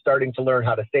 20s and starting to learn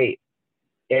how to save.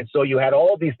 And so you had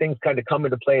all these things kind of come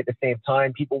into play at the same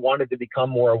time. People wanted to become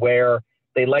more aware.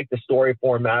 They liked the story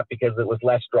format because it was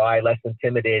less dry, less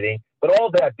intimidating. But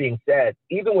all that being said,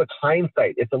 even with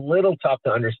hindsight, it's a little tough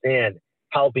to understand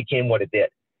how it became what it did,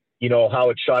 you know, how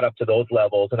it shot up to those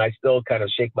levels. And I still kind of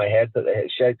shake my head at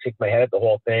the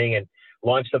whole thing, and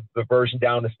launched the version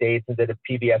down in the States and did a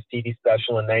PBS TV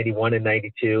special in 91 and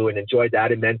 92 and enjoyed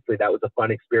that immensely. That was a fun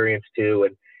experience too.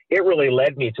 And it really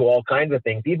led me to all kinds of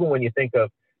things. Even when you think of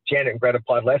Janet and Greta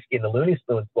Podleski and the Looney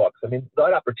Tunes books, I mean,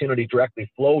 that opportunity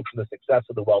directly flowed from the success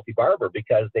of The Wealthy Barber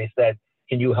because they said,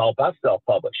 can you help us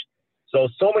self-publish? So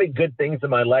many good things in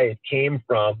my life came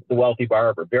from The Wealthy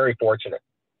Barber. Very fortunate.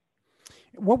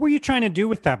 What were you trying to do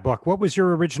with that book? What was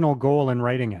your original goal in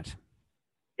writing it?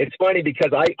 It's funny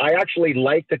because I actually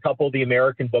liked a couple of the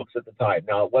American books at the time.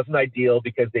 Now, it wasn't ideal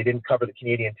because they didn't cover the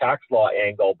Canadian tax law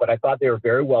angle, but I thought they were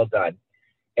very well done.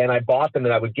 And I bought them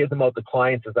and I would give them out to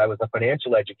clients as I was a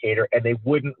financial educator, and they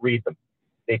wouldn't read them.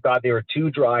 They thought they were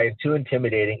too dry and too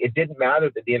intimidating. It didn't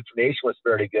matter that the information was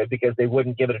fairly good because they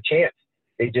wouldn't give it a chance.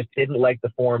 They just didn't like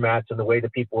the formats and the way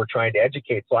that people were trying to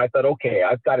educate. So I thought, okay,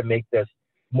 I've got to make this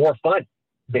more fun,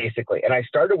 basically. And I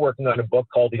started working on a book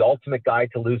called The Ultimate Guide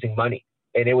to Losing Money.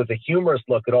 And it was a humorous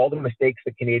look at all the mistakes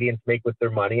that Canadians make with their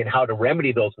money and how to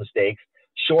remedy those mistakes.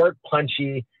 Short,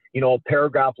 punchy,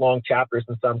 paragraph long chapters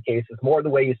in some cases, more the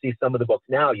way you see some of the books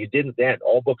now. You didn't then.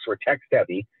 All books were text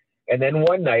heavy. And then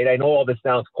one night, I know all this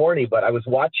sounds corny, but I was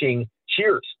watching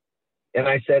Cheers. And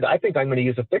I said, I think I'm going to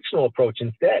use a fictional approach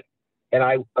instead. And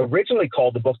I originally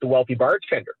called the book The Wealthy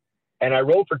Bartender. And I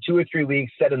wrote for 2 or 3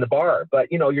 weeks set in the bar.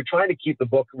 But, you're trying to keep the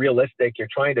book realistic. You're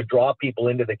trying to draw people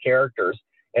into the characters.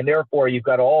 And therefore, you've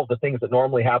got all the things that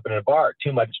normally happen in a bar,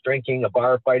 too much drinking, a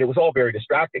bar fight. It was all very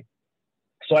distracting.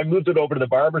 So I moved it over to the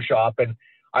barber shop. And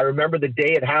I remember the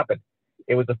day it happened.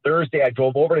 It was a Thursday. I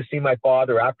drove over to see my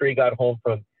father after he got home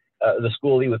from the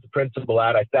school he was the principal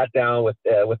at. I sat down with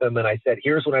him and I said,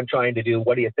 here's what I'm trying to do.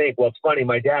 What do you think? Well, it's funny.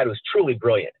 My dad was truly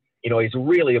brilliant. He's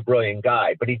really a brilliant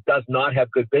guy, but he does not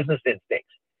have good business instincts.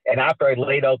 And after I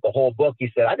laid out the whole book,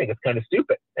 he said, I think it's kind of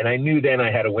stupid. And I knew then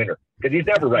I had a winner because he's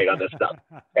never right on this stuff.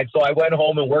 And so I went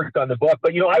home and worked on the book.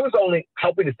 But, I was only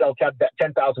helping to sell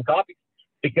 10,000 copies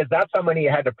because that's how many you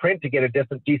had to print to get a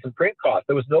decent print cost.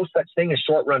 There was no such thing as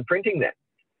short run printing then.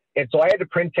 And so I had to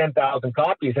print 10,000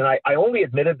 copies. And I only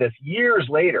admitted this years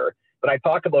later, but I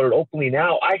talk about it openly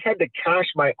now. I had to cash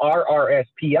my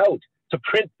RRSP out to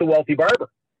print The Wealthy Barber.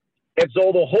 And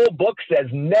so the whole book says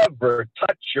never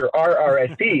touch your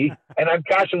RRSP, and I'm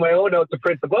cashing my own out to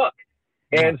print the book.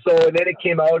 And then it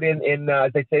came out in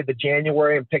as I say, the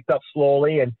January and picked up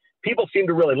slowly, and people seemed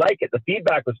to really like it. The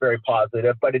feedback was very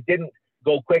positive, but it didn't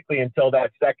go quickly until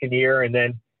that second year, and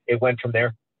then it went from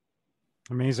there.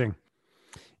 Amazing.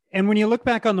 And when you look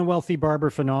back on the Wealthy Barber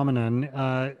phenomenon,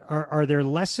 are there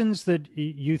lessons that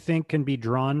you think can be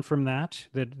drawn from that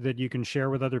you can share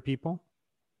with other people?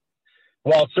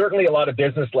 Well, certainly a lot of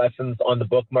business lessons on the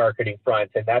book marketing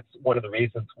front. And that's one of the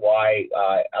reasons why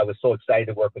I was so excited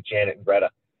to work with Janet and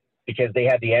Greta, because they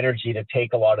had the energy to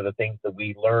take a lot of the things that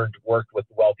we learned, worked with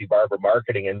the Wealthy Barber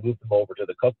marketing and move them over to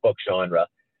the cookbook genre.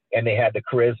 And they had the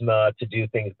charisma to do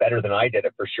things better than I did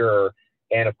it for sure.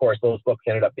 And of course, those books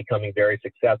ended up becoming very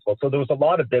successful. So there was a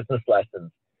lot of business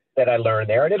lessons that I learned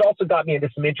there. And it also got me into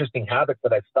some interesting habits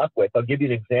that I've stuck with. I'll give you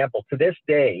an example. To this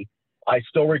day, I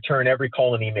still return every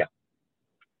call and email.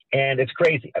 And it's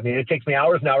crazy. I mean, it takes me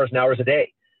hours and hours and hours a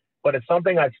day, but it's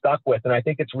something I've stuck with. And I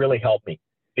think it's really helped me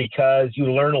because you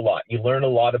learn a lot. You learn a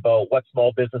lot about what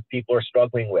small business people are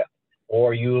struggling with,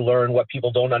 or you learn what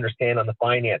people don't understand on the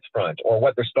finance front, or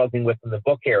what they're struggling with in the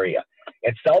book area.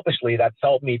 And selfishly, that's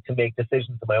helped me to make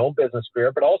decisions in my own business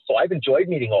career, but also I've enjoyed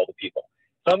meeting all the people.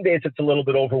 Some days it's a little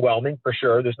bit overwhelming for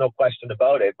sure. There's no question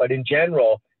about it. But in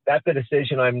general, that's a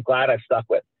decision I'm glad I've stuck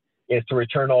with, is to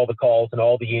return all the calls and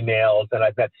all the emails. And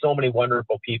I've met so many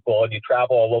wonderful people, and you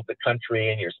travel all over the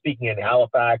country and you're speaking in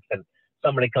Halifax and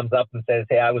somebody comes up and says,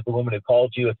 hey, I was the woman who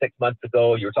called you 6 months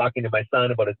ago. You were talking to my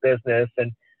son about his business.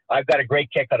 And I've got a great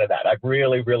kick out of that. I've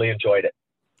really, really enjoyed it.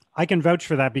 I can vouch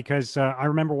for that because I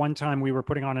remember one time we were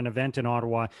putting on an event in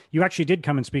Ottawa. You actually did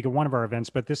come and speak at one of our events,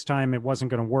 but this time it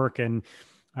wasn't going to work. And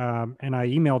I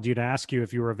emailed you to ask you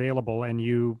if you were available, and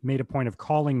you made a point of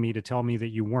calling me to tell me that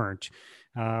you weren't,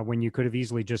 when you could have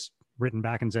easily just written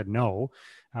back and said no.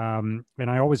 And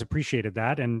I always appreciated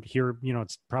that. And here,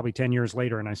 it's probably 10 years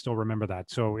later and I still remember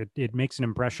that. So it makes an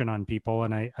impression on people.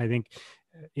 And I think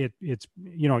it's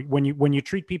when you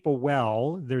treat people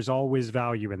well, there's always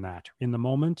value in that, in the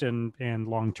moment and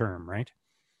long term, right?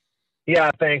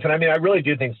 Yeah, thanks. And I mean, I really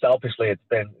do think selfishly it's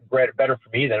been better for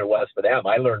me than it was for them.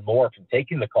 I learned more from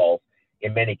taking the calls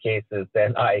in many cases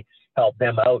than I helped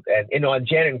them out. And and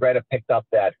Jan and Greta picked up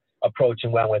that approach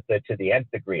and went with it to the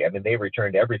nth degree. I mean, they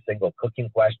returned every single cooking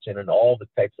question and all the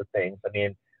types of things. I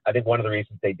mean, I think one of the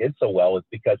reasons they did so well is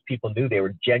because people knew they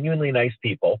were genuinely nice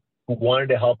people who wanted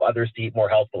to help others to eat more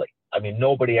healthfully. I mean,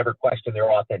 nobody ever questioned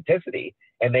their authenticity,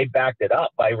 and they backed it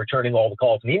up by returning all the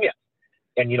calls and emails.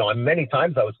 And, many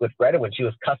times I was with Greta when she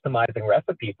was customizing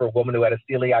recipe for a woman who had a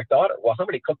celiac daughter. Well, how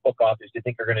many cookbook authors do you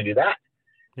think are going to do that?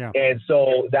 Yeah. And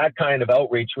so that kind of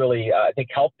outreach really, I think,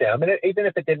 helped them. And even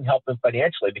if it didn't help them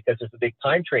financially, because there's a big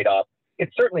time trade-off, it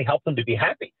certainly helped them to be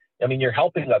happy. I mean, you're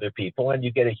helping other people and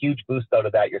you get a huge boost out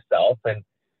of that yourself. And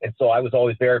so I was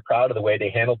always very proud of the way they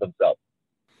handled themselves.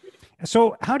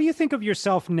 So how do you think of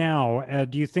yourself now?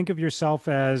 Do you think of yourself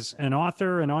as an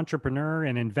author, an entrepreneur,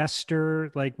 an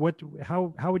investor? Like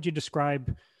how would you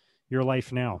describe your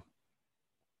life now?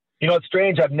 It's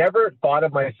strange. I've never thought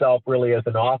of myself really as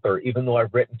an author, even though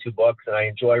I've written 2 books and I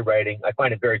enjoy writing. I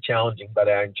find it very challenging, but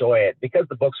I enjoy it because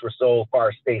the books were so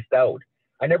far spaced out.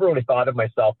 I never really thought of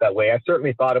myself that way. I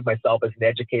certainly thought of myself as an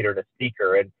educator and a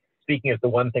speaker. And speaking is the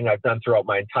one thing I've done throughout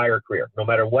my entire career, no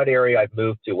matter what area I've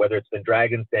moved to, whether it's been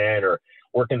Dragon's Den or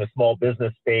working in the small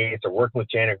business space or working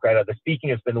with Janet Greta, the speaking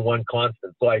has been the one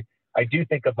constant. So I do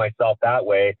think of myself that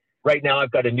way. Right now,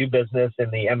 I've got a new business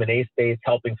in the M&A space,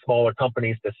 helping smaller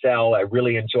companies to sell. I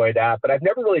really enjoy that, but I've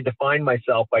never really defined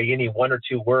myself by any one or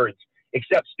two words,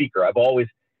 except speaker. I've always,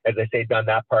 as I say, done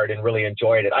that part and really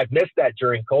enjoyed it. I've missed that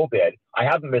during COVID. I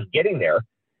haven't missed getting there.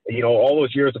 You know, all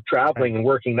those years of traveling and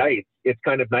working nights, it's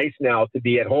kind of nice now to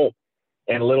be at home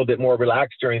and a little bit more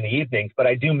relaxed during the evenings, but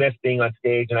I do miss being on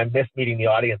stage and I miss meeting the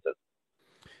audiences.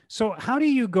 So how do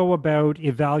you go about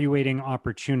evaluating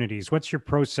opportunities? What's your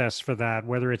process for that?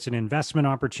 Whether it's an investment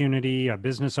opportunity, a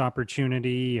business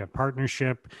opportunity, a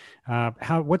partnership,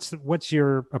 what's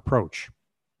your approach?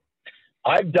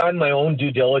 I've done my own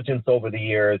due diligence over the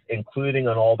years, including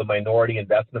on all the minority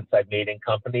investments I've made in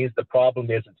companies. The problem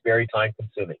is it's very time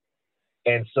consuming.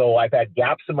 And so I've had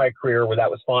gaps in my career where that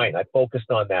was fine. I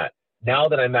focused on that. Now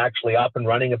that I'm actually up and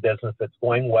running a business that's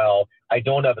going well, I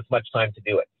don't have as much time to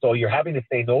do it. So you're having to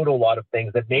say no to a lot of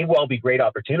things that may well be great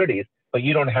opportunities, but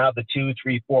you don't have the 2,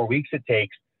 3, 4 weeks it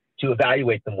takes to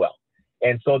evaluate them well.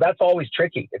 And so that's always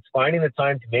tricky. It's finding the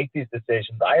time to make these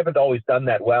decisions. I haven't always done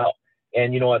that well.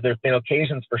 And, you know, there's been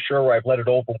occasions for sure where I've let it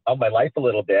overwhelm my life a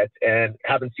little bit and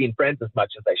haven't seen friends as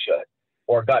much as I should,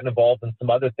 or gotten involved in some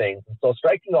other things. And so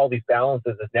striking all these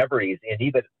balances is never easy. And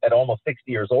even at almost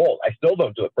 60 years old, I still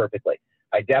don't do it perfectly.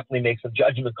 I definitely make some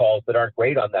judgment calls that aren't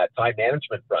great on that time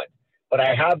management front. But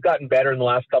I have gotten better in the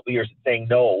last couple of years at saying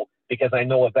no, because I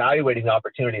know evaluating the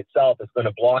opportunity itself is going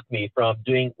to block me from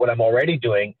doing what I'm already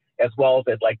doing as well as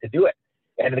I'd like to do it.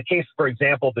 And in the case, for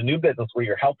example, the new business where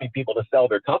you're helping people to sell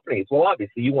their companies, well,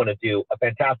 obviously you want to do a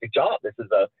fantastic job. This is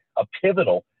a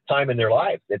pivotal time in their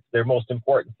lives. It's their most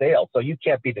important sale. So you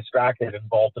can't be distracted and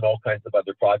involved in all kinds of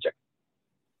other projects.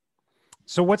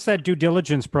 So what's that due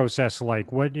diligence process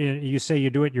like? What you say you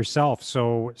do it yourself.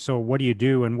 So what do you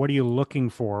do and what are you looking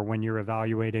for when you're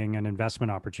evaluating an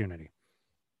investment opportunity?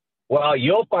 Well,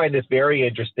 you'll find this very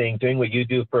interesting doing what you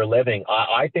do for a living.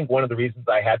 I think one of the reasons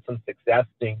I had some success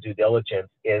doing due diligence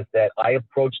is that I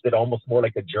approached it almost more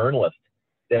like a journalist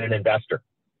than an investor.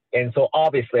 And so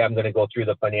obviously I'm going to go through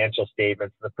the financial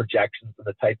statements, the projections, and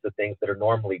the types of things that are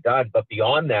normally done. But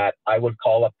beyond that, I would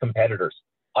call up competitors.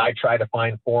 I try to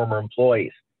find former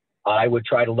employees. I would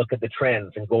try to look at the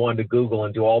trends and go onto Google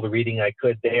and do all the reading I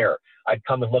could there. I'd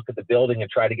come and look at the building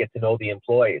and try to get to know the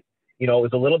employees. You know, it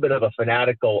was a little bit of a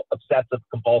fanatical, obsessive,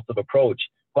 compulsive approach,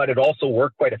 but it also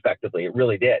worked quite effectively. It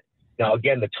really did. Now,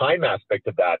 again, the time aspect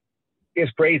of that is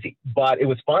crazy, but it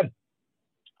was fun.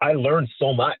 I learned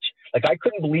so much. Like, I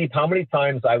couldn't believe how many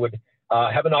times I would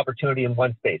have an opportunity in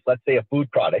one space, let's say a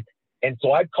food product. And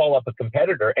so I'd call up a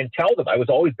competitor and tell them, I was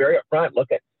always very upfront, look,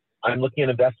 I'm looking at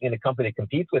investing in a company that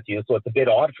competes with you, so it's a bit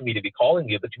odd for me to be calling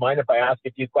you, but do you mind if I ask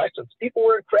a few questions? People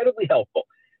were incredibly helpful.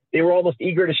 They were almost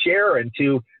eager to share and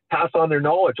to pass on their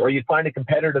knowledge. Or you'd find a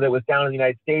competitor that was down in the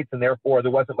United States and therefore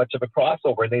there wasn't much of a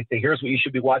crossover. And they'd say, here's what you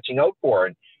should be watching out for.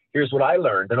 And here's what I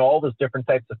learned, and all those different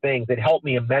types of things. It helped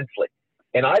me immensely.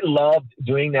 And I loved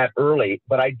doing that early,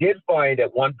 but I did find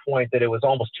at one point that it was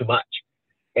almost too much.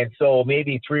 And so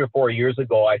maybe 3 or 4 years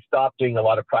ago, I stopped doing a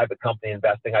lot of private company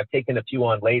investing. I've taken a few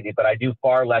on lately, but I do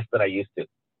far less than I used to.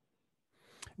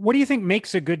 What do you think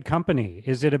makes a good company?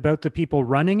 Is it about the people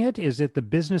running it? Is it the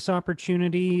business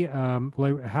opportunity?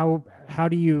 How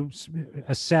do you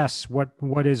assess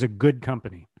what is a good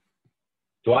company?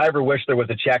 Do I ever wish there was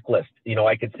a checklist? You know,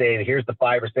 I could say, here's the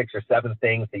 5 or 6 or 7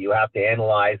 things that you have to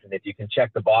analyze. And if you can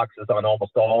check the boxes on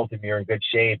almost all of them, you're in good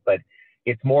shape. But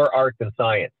it's more art than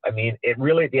science. I mean, it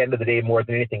really, at the end of the day, more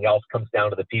than anything else, comes down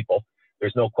to the people.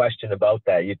 There's no question about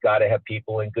that. You've got to have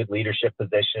people in good leadership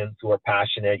positions who are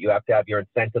passionate. You have to have your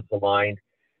incentives aligned.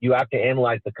 You have to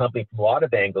analyze the company from a lot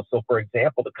of angles. So, for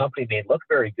example, the company may look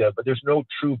very good, but there's no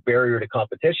true barrier to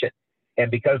competition.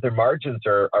 And because their margins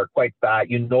are quite fat,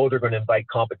 you know they're going to invite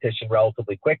competition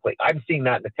relatively quickly. I'm seeing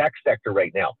that in the tech sector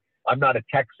right now. I'm not a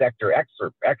tech sector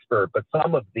expert, but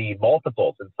some of the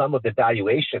multiples and some of the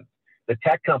valuations the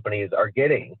tech companies are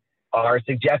getting are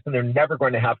suggesting they're never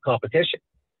going to have competition.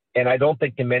 And I don't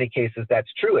think in many cases that's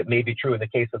true. It may be true in the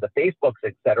case of the Facebooks,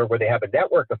 et cetera, where they have a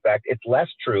network effect. It's less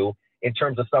true in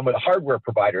terms of some of the hardware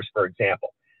providers, for example.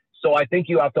 So I think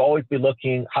you have to always be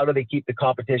looking, how do they keep the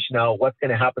competition out? What's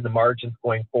going to happen to margins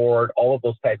going forward? All of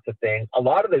those types of things. A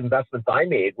lot of the investments I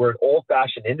made were in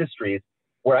old-fashioned industries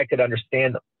where I could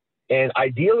understand them. And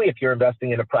ideally, if you're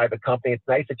investing in a private company, it's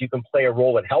nice that you can play a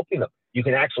role in helping them. You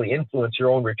can actually influence your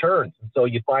own returns. And so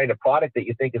you find a product that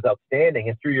you think is outstanding,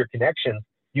 and through your connections,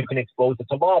 you can expose it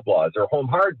to Loblaws or Home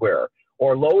Hardware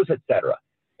or Lowe's, et cetera.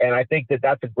 And I think that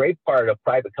that's a great part of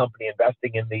private company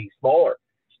investing in the smaller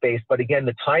space. But again,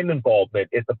 the time involvement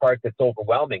is the part that's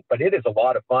overwhelming, but it is a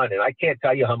lot of fun. And I can't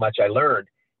tell you how much I learned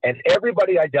And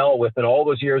everybody I dealt with in all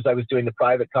those years I was doing the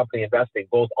private company investing,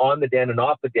 both on the den and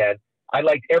off the den, I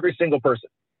liked every single person.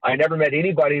 I never met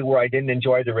anybody where I didn't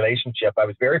enjoy the relationship. I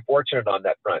was very fortunate on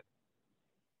that front.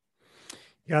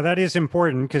 Yeah, that is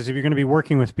important, because if you're going to be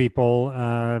working with people,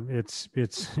 it's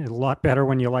a lot better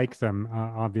when you like them,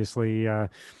 obviously.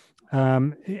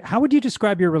 How would you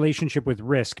describe your relationship with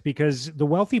risk? Because The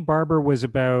Wealthy Barber was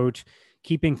about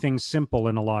keeping things simple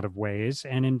in a lot of ways,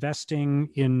 and investing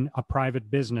in a private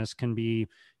business can be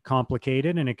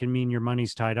complicated, and it can mean your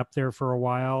money's tied up there for a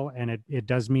while, and it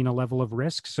does mean a level of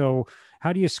risk. So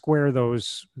how do you square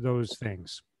those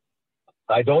things?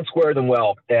 I don't square them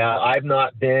well. I've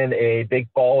not been a big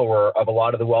follower of a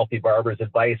lot of the Wealthy Barber's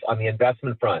advice on the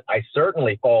investment front. I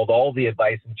certainly followed all the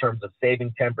advice in terms of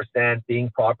saving 10%, being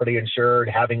properly insured,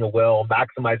 having a will,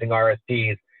 maximizing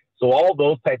RSPs. So all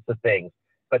those types of things.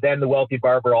 But then the Wealthy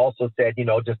Barber also said,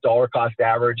 just dollar cost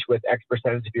average with X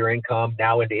percentage of your income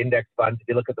now into index funds. If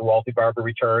you look at the Wealthy Barber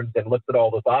returns and looked at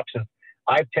all those options,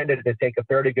 I've tended to take a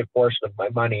fairly good portion of my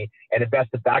money and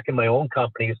invest it back in my own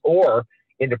companies or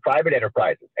into private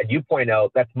enterprises. And you point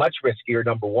out that's much riskier,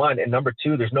 number one. And number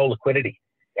two, there's no liquidity.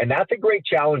 And that's a great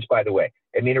challenge, by the way.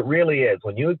 I mean, it really is.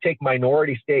 When you take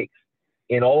minority stakes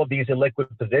in all of these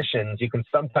illiquid positions, you can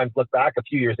sometimes look back a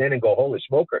few years in and go, holy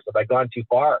smokers, have I gone too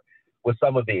far with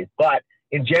some of these? But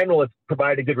in general, it's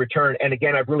provided a good return. And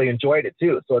again, I've really enjoyed it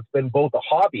too. So it's been both a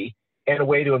hobby and a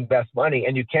way to invest money,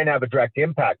 and you can have a direct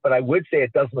impact. But I would say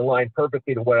it doesn't align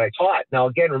perfectly to what I taught. Now,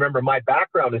 again, remember, my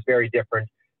background is very different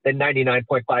than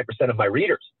 99.5% of my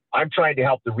readers. I'm trying to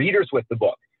help the readers with the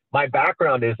book. My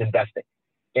background is investing.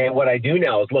 And what I do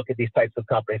now is look at these types of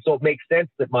companies. So it makes sense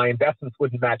that my investments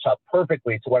wouldn't match up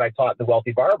perfectly to what I taught in the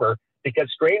Wealthy Barber, because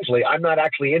strangely, I'm not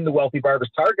actually in the Wealthy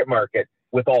Barber's target market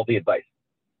with all the advice.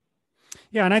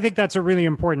 Yeah, and I think that's a really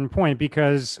important point,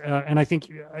 because, and I think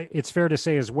it's fair to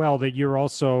say as well that you're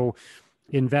also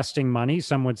investing money,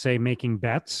 some would say making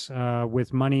bets,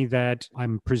 with money that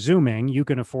I'm presuming you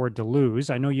can afford to lose.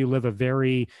 I know you live a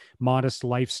very modest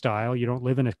lifestyle. You don't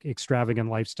live an extravagant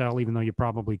lifestyle, even though you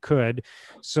probably could.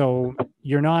 So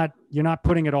you're not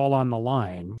putting it all on the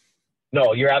line.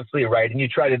 No, you're absolutely right. And you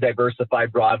try to diversify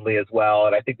broadly as well.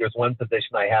 And I think there's one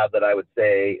position I have that I would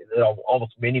say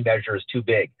almost many measure is too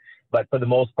big. But for the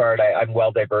most part, I'm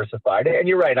well diversified. And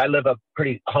you're right, I live a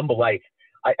pretty humble life.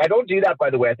 I don't do that, by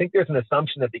the way. I think there's an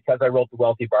assumption that because I wrote The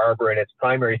Wealthy Barber and its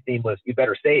primary theme was you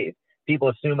better save, people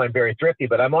assume I'm very thrifty,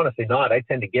 but I'm honestly not. I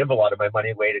tend to give a lot of my money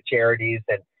away to charities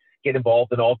and get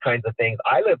involved in all kinds of things.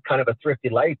 I live kind of a thrifty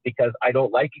life because I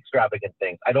don't like extravagant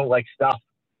things. I don't like stuff.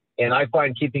 And I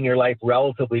find keeping your life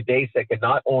relatively basic and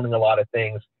not owning a lot of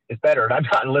things is better. And I'm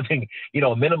not living, a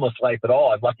minimalist life at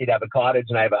all. I'm lucky to have a cottage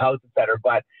and I have a house, et cetera,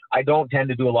 but I don't tend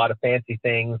to do a lot of fancy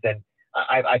things. And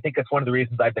I think it's one of the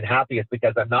reasons I've been happy is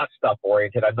because I'm not stuff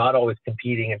oriented. I'm not always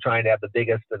competing and trying to have the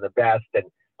biggest and the best. And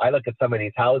I look at some of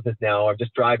these houses now. I'm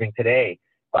just driving today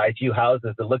by a few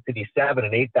houses that look to be 7,000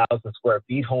 and 8,000 square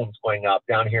feet homes going up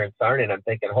down here in Sarnia. And I'm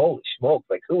thinking, holy smokes,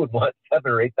 like who would want 7,000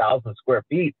 or 8,000 square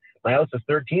feet? My house is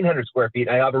 1,300 square feet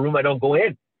and I have a room I don't go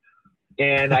in.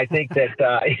 And I think that,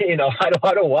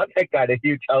 I don't want that kind of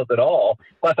huge house at all.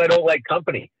 Plus I don't like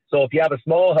company. So if you have a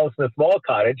small house and a small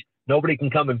cottage, nobody can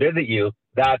come and visit you.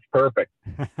 That's perfect.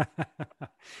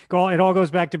 Well, it all goes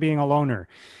back to being a loner.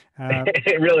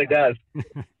 It really does.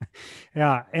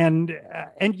 Yeah. And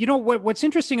what's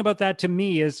interesting about that to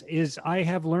me is I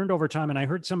have learned over time, and I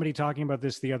heard somebody talking about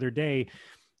this the other day,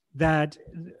 that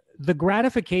the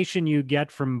gratification you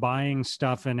get from buying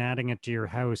stuff and adding it to your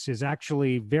house is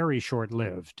actually very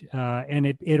short-lived. And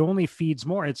it only feeds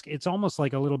more. It's almost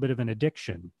like a little bit of an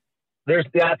addiction.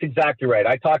 That's exactly right.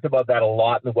 I talked about that a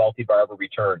lot in the Wealthy Barber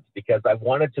Returns because I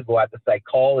wanted to go at the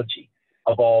psychology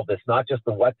of all this, not just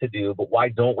the what to do, but why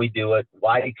don't we do it?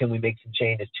 Why can we make some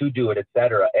changes to do it, et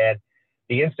cetera? And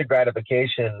the instant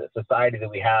gratification society that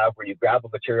we have where you grab a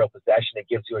material possession, it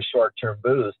gives you a short-term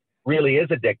boost, really is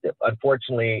addictive.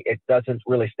 Unfortunately, it doesn't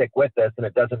really stick with us and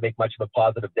it doesn't make much of a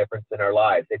positive difference in our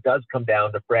lives. It does come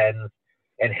down to friends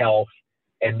and health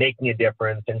and making a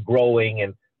difference and growing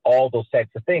and all those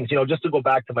types of things. Just to go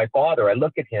back to my father, I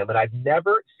look at him and I've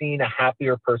never seen a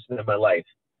happier person in my life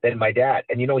than my dad.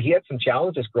 And, he had some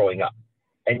challenges growing up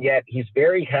and yet he's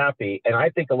very happy. And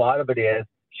I think a lot of it is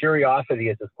curiosity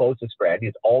is his closest friend.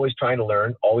 He's always trying to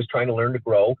learn to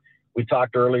grow. We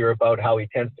talked earlier about how he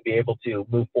tends to be able to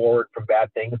move forward from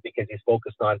bad things because he's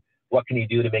focused on what can he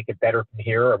do to make it better from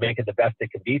here or make it the best it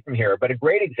can be from here. But a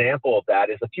great example of that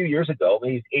is a few years ago,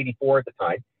 he's 84 at the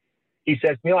time. He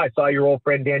says, I saw your old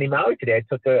friend Danny Maui today. I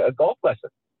took a golf lesson.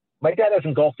 My dad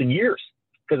hasn't golfed in years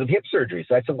because of hip surgery.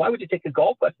 So I said, why would you take a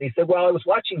golf lesson? He said, well, I was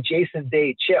watching Jason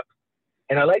Day chip,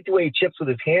 and I like the way he chips with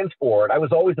his hands forward. I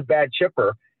was always a bad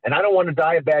chipper, and I don't want to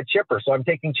die a bad chipper, so I'm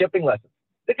taking chipping lessons.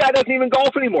 The guy doesn't even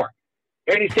golf anymore,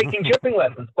 and he's taking chipping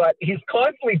lessons, but he's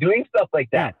constantly doing stuff like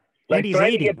that, like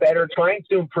trying 80. to get better, trying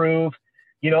to improve,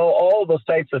 all of those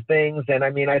types of things. And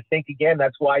I mean, I think, again,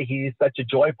 that's why he's such a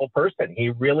joyful person. He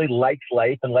really likes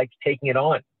life and likes taking it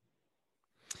on.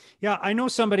 Yeah, I know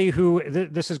somebody who,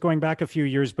 this is going back a few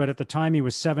years, but at the time he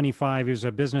was 75. He was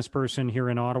a business person here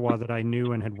in Ottawa that I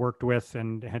knew and had worked with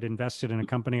and had invested in a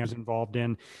company I was involved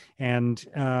in. And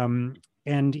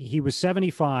he was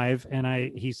 75,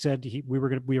 and he said we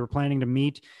were planning to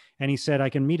meet, and he said, I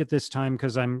can meet at this time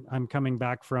because I'm coming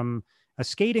back from a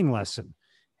skating lesson.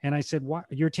 And I said, what,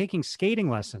 you're taking skating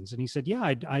lessons? And he said,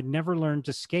 yeah, I'd never learned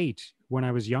to skate when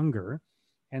I was younger.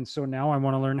 And so now I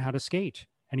want to learn how to skate.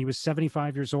 And he was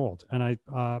 75 years old. And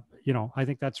I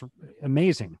think that's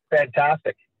amazing.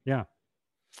 Fantastic. Yeah.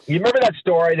 You remember that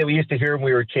story that we used to hear when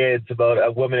we were kids about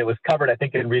a woman? It was covered, I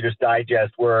think, in Reader's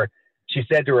Digest, where she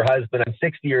said to her husband, I'm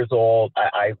 60 years old.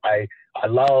 I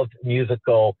love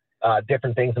musical,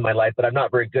 different things in my life, but I'm not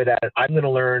very good at it. I'm going to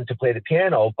learn to play the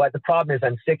piano. But the problem is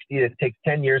I'm 60. It takes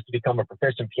 10 years to become a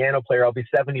proficient piano player. I'll be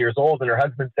 70 years old. And her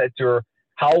husband said to her,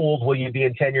 how old will you be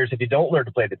in 10 years if you don't learn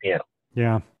to play the piano?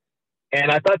 Yeah. And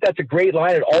I thought that's a great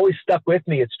line. It always stuck with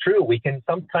me. It's true. We can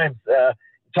sometimes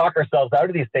talk ourselves out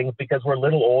of these things because we're a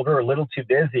little older or a little too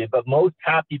busy. But most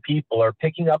happy people are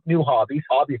picking up new hobbies.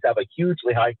 Hobbies have a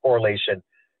hugely high correlation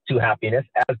to happiness,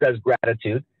 as does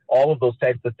gratitude, all of those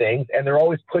types of things. And they're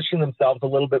always pushing themselves a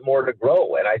little bit more to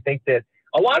grow. And I think that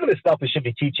a lot of this stuff we should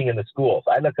be teaching in the schools.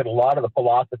 I look at a lot of the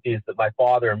philosophies that my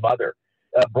father and mother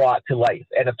brought to life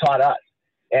and have taught us.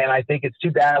 And I think it's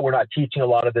too bad we're not teaching a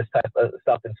lot of this type of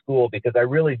stuff in school, because I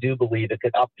really do believe it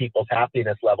could up people's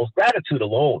happiness levels. Gratitude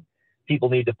alone, people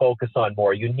need to focus on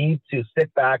more. You need to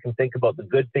sit back and think about the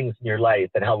good things in your life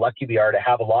and how lucky we are to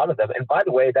have a lot of them. And by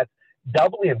the way, that's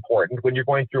doubly important when you're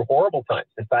going through horrible times.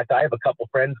 In fact, I have a couple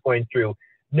friends going through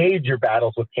major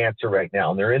battles with cancer right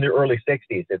now, and they're in their early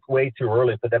 60s. It's way too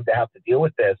early for them to have to deal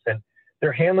with this. And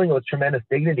they're handling it with tremendous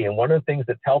dignity. And one of the things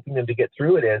that's helping them to get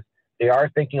through it is they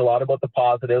are thinking a lot about the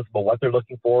positives, about what they're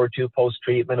looking forward to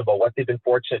post-treatment, about what they've been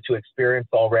fortunate to experience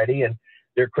already. And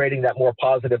they're creating that more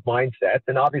positive mindset.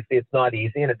 And obviously it's not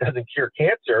easy and it doesn't cure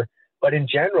cancer, but in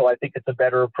general, I think it's a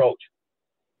better approach.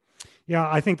 Yeah,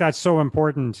 I think that's so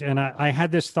important. And I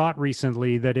had this thought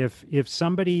recently that if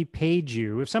somebody paid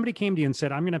you, if somebody came to you and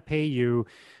said, I'm going to pay you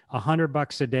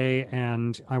 $100 a day,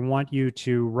 and I want you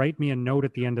to write me a note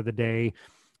at the end of the day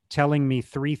telling me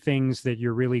 3 things that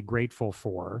you're really grateful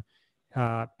for,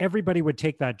 everybody would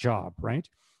take that job, right?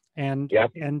 And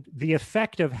the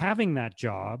effect of having that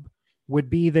job would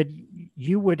be that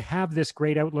you would have this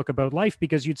great outlook about life,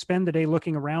 because you'd spend the day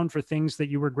looking around for things that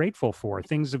you were grateful for,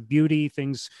 things of beauty,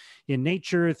 things in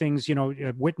nature, things,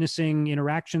 witnessing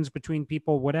interactions between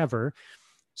people, whatever.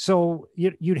 So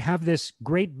you'd have this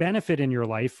great benefit in your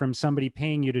life from somebody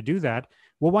paying you to do that.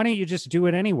 Well, why don't you just do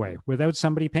it anyway without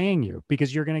somebody paying you?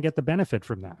 Because you're going to get the benefit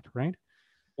from that, right?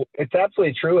 It's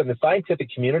absolutely true. And the scientific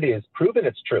community has proven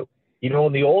it's true. In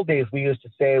the old days, we used to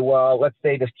say, well, let's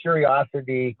say, does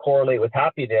curiosity correlate with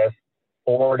happiness,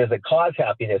 or does it cause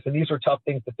happiness? And these were tough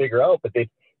things to figure out, but they've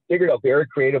figured out very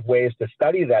creative ways to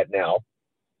study that now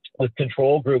with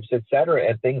control groups, et cetera,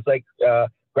 and things like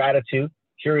gratitude,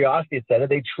 curiosity, et cetera.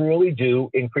 They truly do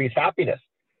increase happiness.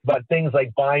 But things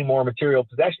like buying more material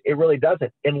possession, it really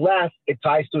doesn't, unless it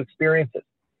ties to experiences.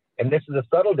 And this is a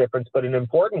subtle difference, but an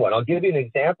important one. I'll give you an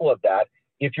example of that.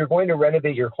 If you're going to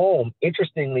renovate your home,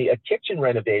 interestingly, a kitchen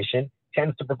renovation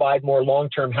tends to provide more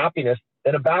long-term happiness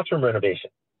than a bathroom renovation.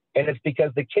 And it's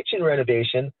because the kitchen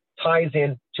renovation ties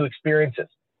in to experiences.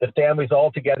 The family's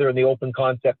all together in the open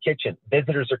concept kitchen.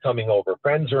 Visitors are coming over.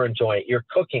 Friends are enjoying it. You're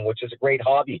cooking, which is a great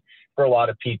hobby for a lot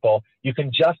of people. You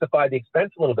can justify the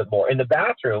expense a little bit more. In the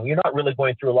bathroom, you're not really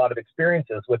going through a lot of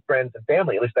experiences with friends and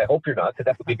family. At least I hope you're not, because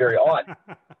that would be very odd.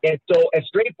 And so, as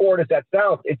straightforward as that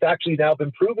sounds, it's actually now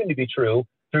been proven to be true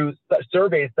through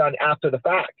surveys done after the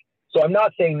fact. So I'm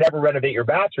not saying never renovate your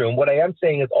bathroom. What I am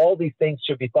saying is all these things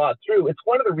should be thought through. It's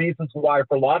one of the reasons why,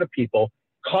 for a lot of people,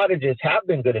 cottages have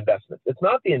been good investments. It's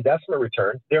not the investment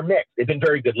returns. They're mixed. They've been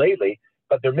very good lately,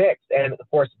 but they're mixed. And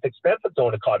of course, it's expensive to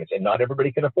own a cottage, and not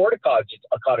everybody can afford a cottage,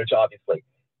 obviously.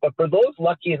 But for those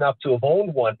lucky enough to have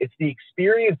owned one, it's the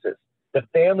experiences, the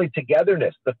family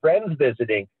togetherness, the friends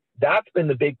visiting. That's been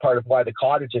the big part of why the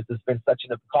cottage has been such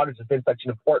an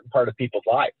important part of people's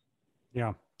lives.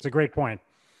 Yeah, it's a great point.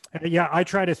 Yeah, I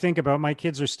try to think about, my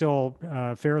kids are still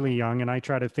fairly young, and I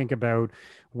try to think about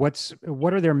what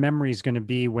are their memories going to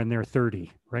be when they're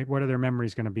 30, right? What are their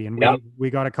memories going to be? And Yep. we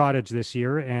got a cottage this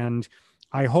year, and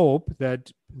I hope that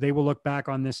they will look back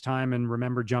on this time and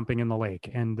remember jumping in the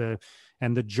lake and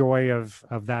the joy of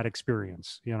that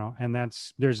experience, you know. And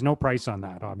there's no price on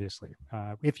that, obviously,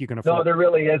 if you can afford No, it. there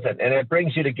really isn't. And it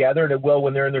brings you together, and it will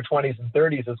when they're in their 20s and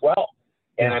 30s as well.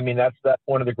 And Yeah. I mean, that's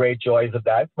one of the great joys of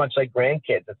that. It's much like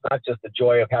grandkids. It's not just the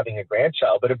joy of having a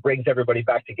grandchild, but it brings everybody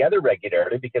back together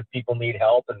regularly because people need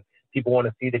help and people want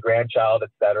to see the grandchild, et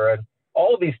cetera. And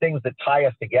all of these things that tie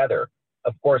us together,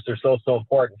 of course, they're so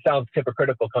important. Sounds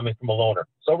hypocritical coming from a loner.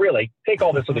 So really, take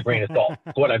all this with a grain of salt.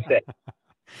 That's what I'm saying.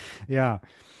 Yeah.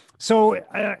 So,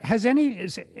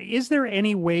 is there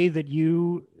any way that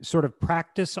you sort of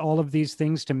practice all of these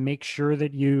things to make sure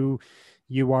that you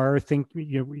are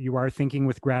thinking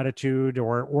with gratitude,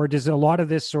 or does a lot of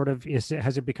this sort of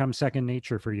has it become second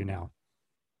nature for you now?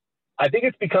 I think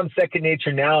it's become second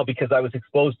nature now because I was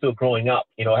exposed to it growing up,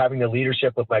 you know, having the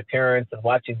leadership with my parents and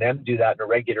watching them do that on a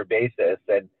regular basis.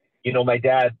 And, you know, my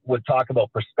dad would talk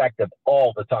about perspective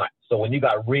all the time. So when you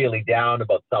got really down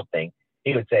about something,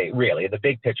 he would say, really, the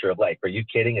big picture of life, are you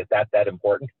kidding? Is that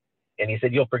important? And he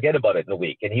said, you'll forget about it in a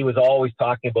week. And he was always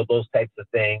talking about those types of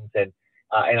things. And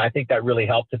I think that really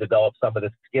helped to develop some of the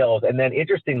skills. And then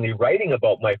interestingly, writing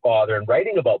about my father and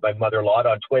writing about my mother a lot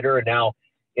on Twitter, and now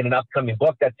in an upcoming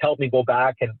book, that's helped me go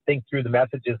back and think through the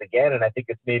messages again. And I think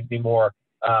it's made me more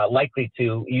likely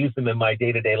to use them in my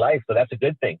day-to-day life. So that's a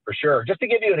good thing for sure. Just to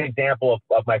give you an example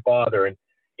of my father and,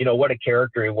 you know, what a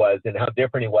character he was and how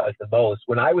different he was than most.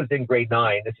 When I was in grade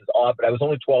 9, this is odd, but I was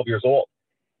only 12 years old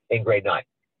in grade 9.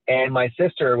 And my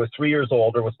sister was 3 years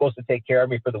older, was supposed to take care of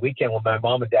me for the weekend when my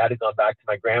mom and dad had gone back to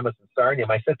my grandma's in Sarnia.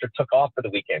 My sister took off for the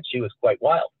weekend. She was quite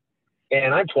wild.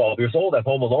 And I'm 12 years old. I'm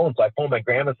home alone. So I phoned my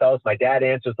grandma's house. My dad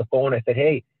answers the phone. I said,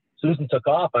 hey, Susan took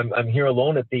off. I'm here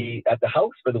alone at the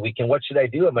house for the weekend. What should I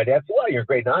do? And my dad said, well, you're in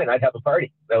grade 9. I'd have a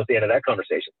party. That was the end of that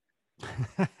conversation.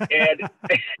 And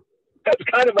that's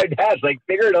kind of my dad's like,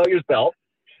 figure it out yourself.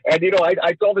 And, you know,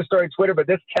 I told the story on Twitter, but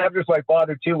this captures my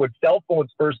father too. When cell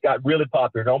phones first got really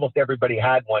popular and almost everybody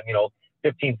had one, you know,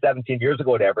 15, 17 years ago,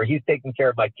 whatever, he's taking care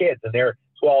of my kids and they're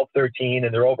 12, 13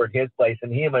 and they're over at his place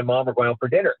and he and my mom are going out for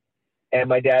dinner. And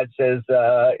my dad says,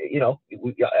 you know,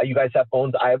 you guys have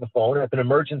phones. I have a phone. If an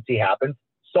emergency happens,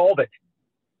 solve it.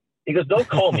 He goes, don't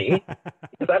call me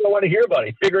because I don't want to hear about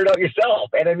it. Figure it out yourself.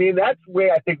 And I mean, that's the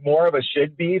way I think more of us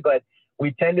should be, but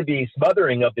we tend to be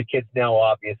smothering of the kids now,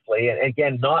 obviously, and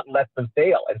again, not let them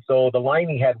fail. And so the line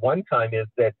he had one time is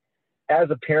that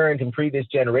as a parent in previous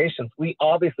generations, we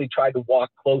obviously tried to walk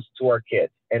close to our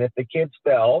kids. And if the kids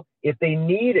fell, if they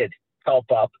needed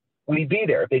help up, we'd be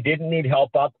there. If they didn't need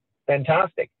help up,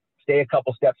 fantastic. Stay a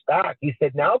couple steps back. He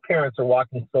said, now parents are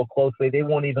walking so closely, they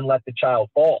won't even let the child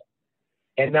fall.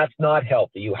 And that's not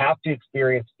healthy. You have to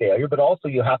experience failure, but also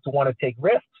you have to want to take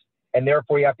risks. And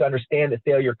therefore, you have to understand that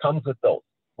failure comes with those.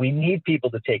 We need people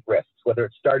to take risks, whether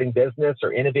it's starting business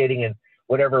or innovating in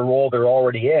whatever role they're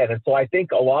already in. And so I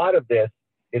think a lot of this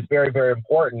is very, very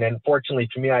important. And fortunately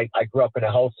for me, I grew up in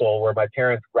a household where my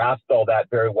parents grasped all that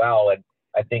very well and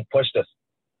I think pushed us.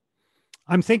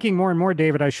 I'm thinking more and more,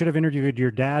 David, I should have interviewed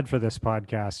your dad for this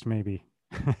podcast, maybe.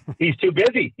 He's too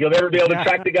busy. You'll never be able to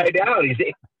track the guy down.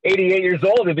 He's 88 years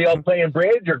old. He'll be out playing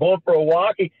bridge or going for a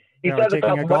walk. He says a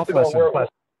couple months ago,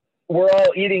 we're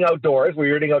all eating outdoors. We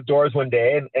were eating outdoors one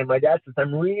day, and my dad says,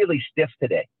 I'm really stiff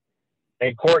today.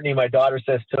 And Courtney, my daughter,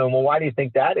 says to him, well, why do you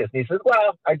think that is? And he says,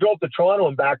 well, I drove to Toronto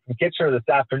and back from Kitchener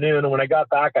this afternoon, and when I got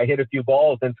back, I hit a few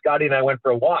balls, and Scotty and I went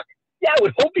for a walk. Yeah, I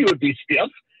would hope you would be stiff.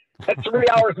 That's 3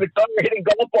 hours in the car hitting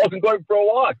golf balls and going for a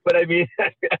walk. But, I mean,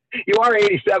 you are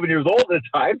 87 years old at the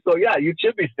time, so, yeah, you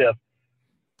should be stiff.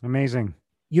 Amazing.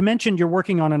 You mentioned you're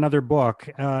working on another book,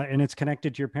 and it's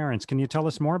connected to your parents. Can you tell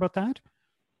us more about that?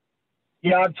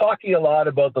 Yeah, I'm talking a lot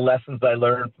about the lessons I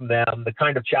learned from them, the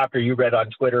kind of chapter you read on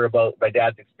Twitter about my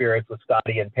dad's experience with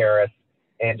Scotty in Paris,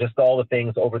 and just all the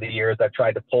things over the years I've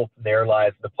tried to pull from their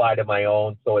lives and apply to my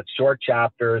own. So it's short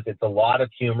chapters. It's a lot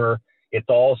of humor. It's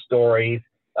all stories.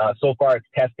 So far, it's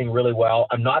testing really well.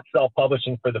 I'm not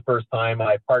self-publishing for the first time.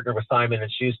 I partner with Simon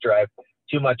 & Schuster. I have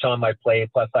too much on my plate.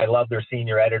 Plus, I love their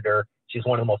senior editor. She's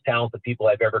one of the most talented people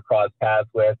I've ever crossed paths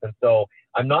with. And so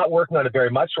I'm not working on it very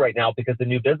much right now because the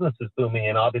new business is booming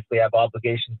and obviously I have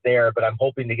obligations there, but I'm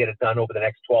hoping to get it done over the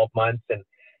next 12 months and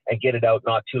get it out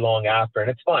not too long after. And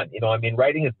it's fun. You know, I mean,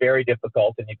 writing is very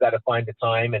difficult and you've got to find the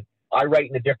time. And I write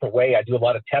in a different way. I do a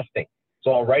lot of testing.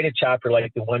 So I'll write a chapter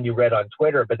like the one you read on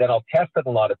Twitter, but then I'll test it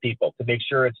on a lot of people to make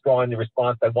sure it's drawing the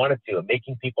response I want it to and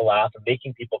making people laugh and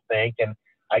making people think. And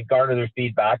I garner their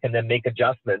feedback and then make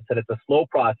adjustments. And it's a slow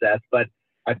process, but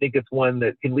I think it's one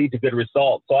that can lead to good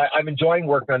results. So I'm enjoying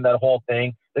working on that whole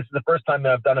thing. This is the first time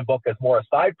that I've done a book as more a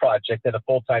side project than a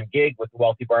full-time gig with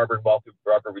Wealthy Barber and Wealthy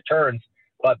Barber Returns.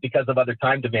 But because of other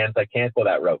time demands, I can't go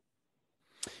that route.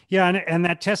 Yeah, and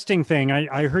that testing thing,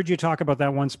 I heard you talk about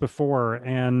that once before,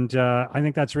 and I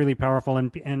think that's really powerful.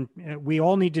 And we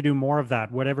all need to do more of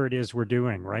that, whatever it is we're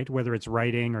doing, right? Whether it's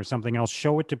writing or something else,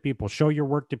 show it to people, show your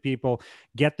work to people,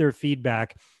 get their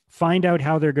feedback, find out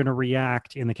how they're going to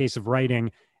react in the case of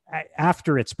writing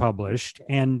after it's published,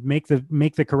 and make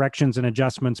the corrections and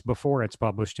adjustments before it's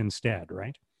published instead,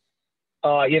 right?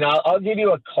 I'll give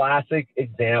you a classic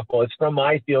example. It's from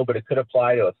my field, but it could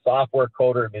apply to a software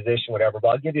coder, a musician, whatever. But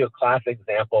I'll give you a classic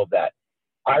example of that.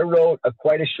 I wrote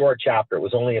quite a short chapter. It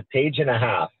was only a page and a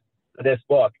half for this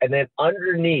book. And then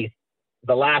underneath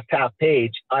the last half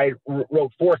page, I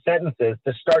wrote 4 sentences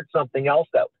to start something else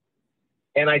out.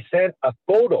 And I sent a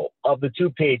photo of the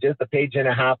 2 pages, the page and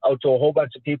a half, out to a whole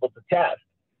bunch of people to test.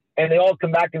 And they all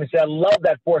come back to me and say, I love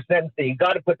that 4 sentence thing. You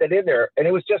got to put that in there. And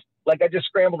it was just like I just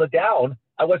scrambled it down.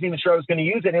 I wasn't even sure I was going to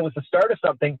use it. It was the start of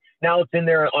something. Now it's in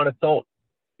there on its own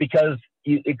because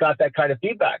it got that kind of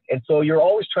feedback. And so you're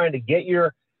always trying to get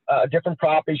your different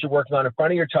properties you're working on in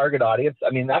front of your target audience.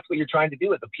 I mean, that's what you're trying to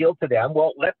do, is appeal to them.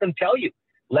 Well, let them tell you.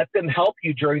 Let them help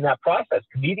you during that process.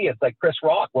 Comedians like Chris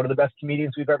Rock, one of the best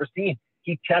comedians we've ever seen,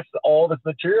 he tests all this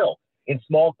material in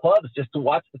small clubs just to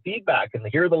watch the feedback and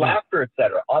hear the laughter,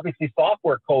 etc. Obviously,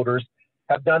 software coders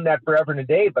have done that forever and a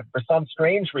day, but for some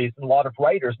strange reason, a lot of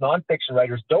writers, nonfiction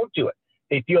writers, don't do it.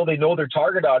 They feel they know their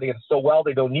target audience so well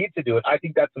they don't need to do it. I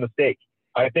think that's a mistake.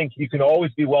 I think you can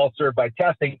always be well served by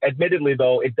testing. Admittedly,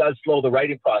 though, it does slow the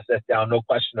writing process down, no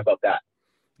question about that.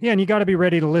 Yeah, and you got to be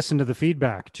ready to listen to the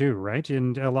feedback too, right?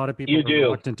 And a lot of people are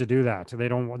reluctant to do that. They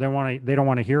don't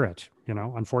want to hear it,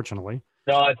 unfortunately.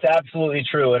 No, it's absolutely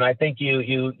true. And I think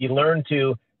you learn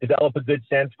to develop a good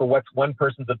sense for what's one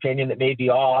person's opinion that may be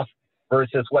off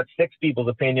versus what's 6 people's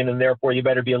opinion. And therefore, you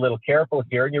better be a little careful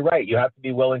here. And you're right. You have to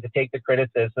be willing to take the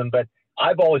criticism. But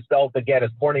I've always felt, again, as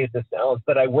corny as this sounds,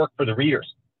 that I work for the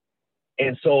readers.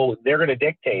 And so they're going to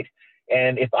dictate.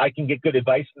 And if I can get good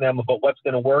advice from them about what's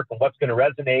going to work and what's going to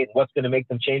resonate and what's going to make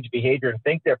them change behavior and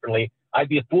think differently, I'd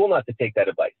be a fool not to take that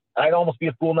advice. I'd almost be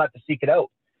a fool not to seek it out.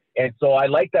 And so I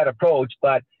like that approach,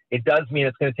 but it does mean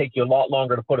it's going to take you a lot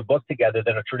longer to put a book together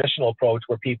than a traditional approach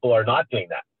where people are not doing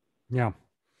that. Yeah.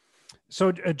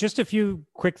 So just a few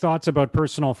quick thoughts about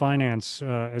personal finance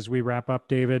as we wrap up,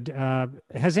 David.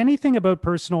 Has anything about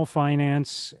personal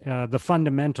finance, the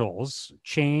fundamentals,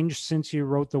 changed since you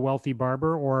wrote The Wealthy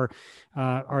Barber? Or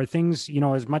are things,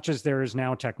 as much as there is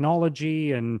now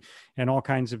technology and all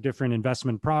kinds of different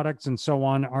investment products and so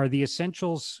on, are the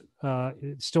essentials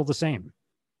still the same?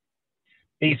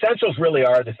 The essentials really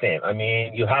are the same. I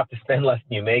mean, you have to spend less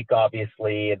than you make,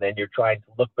 obviously, and then you're trying to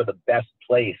look for the best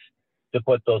place to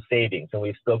put those savings. And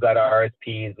we've still got our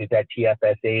RSPs, we've had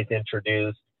TFSAs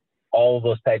introduced, all of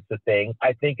those types of things.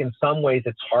 I think in some ways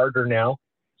it's harder now,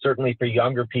 certainly for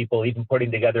younger people, even putting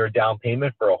together a down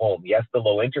payment for a home. Yes, the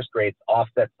low interest rates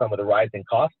offset some of the rising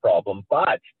cost problem,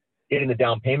 but getting the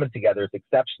down payment together is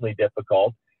exceptionally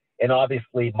difficult. And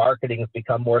obviously, marketing has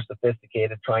become more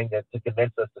sophisticated, trying to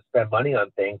convince us to spend money on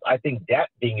things. I think debt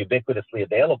being ubiquitously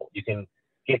available, you can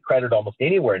get credit almost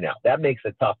anywhere now. That makes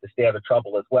it tough to stay out of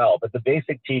trouble as well. But the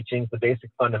basic teachings, the basic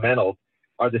fundamentals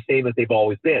are the same as they've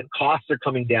always been. Costs are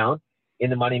coming down in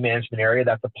the money management area.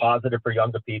 That's a positive for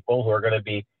younger people who are going to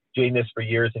be doing this for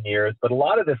years and years. But a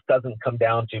lot of this doesn't come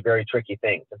down to very tricky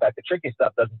things. In fact, the tricky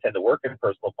stuff doesn't tend to work in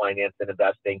personal finance and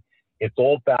investing. It's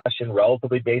old-fashioned,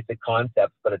 relatively basic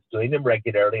concepts, but it's doing them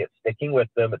regularly. It's sticking with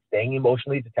them. It's staying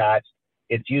emotionally detached.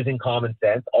 It's using common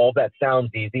sense. All that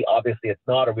sounds easy. Obviously, it's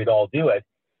not, or we'd all do it.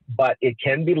 But it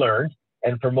can be learned.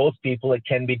 And for most people, it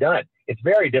can be done. It's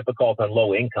very difficult on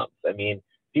low incomes. I mean,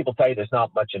 people tell you there's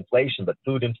not much inflation, but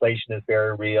food inflation is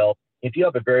very real. If you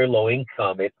have a very low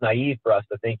income, it's naive for us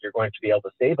to think you're going to be able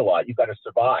to save a lot. You've got to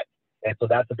survive. And so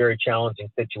that's a very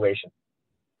challenging situation.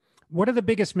 What are the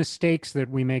biggest mistakes that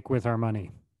we make with our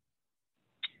money?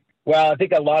 Well, I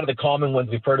think a lot of the common ones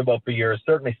we've heard about for years,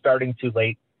 certainly starting too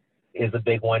late is a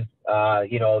big one.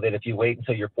 That if you wait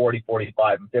until you're 40,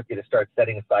 45, and 50 to start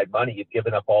setting aside money, you've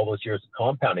given up all those years of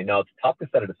compounding. Now, it's tough to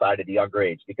set it aside at a younger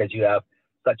age because you have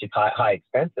such a high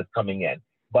expenses coming in.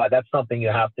 But that's something you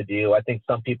have to do. I think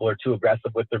some people are too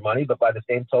aggressive with their money, but by the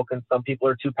same token, some people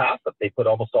are too passive. They put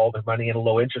almost all their money in a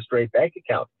low interest rate bank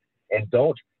account and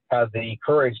don't have the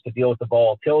courage to deal with the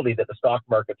volatility that the stock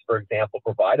markets, for example,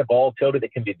 provide, a volatility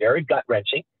that can be very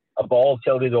gut-wrenching, a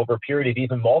volatility that over a period of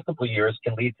even multiple years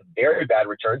can lead to very bad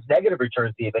returns, negative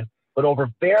returns even, but over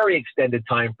very extended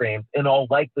time frames, in all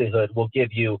likelihood, will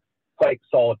give you quite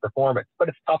solid performance. But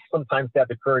it's tough sometimes to have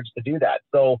the courage to do that.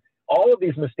 So all of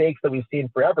these mistakes that we've seen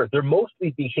forever, they're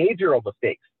mostly behavioral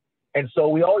mistakes. And so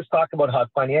we always talk about how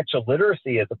financial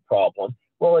literacy is a problem.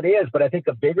 Well, it is, but I think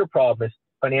a bigger problem is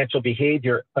financial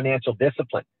behavior, financial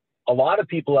discipline. A lot of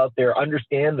people out there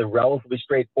understand the relatively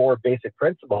straightforward basic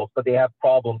principles, but they have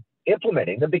problems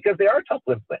implementing them because they are tough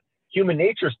to implement. Human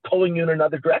nature is pulling you in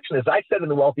another direction. As I said in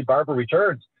The Wealthy Barber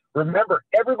Returns, remember,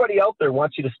 everybody out there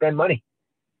wants you to spend money.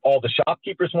 All the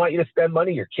shopkeepers want you to spend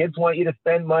money. Your kids want you to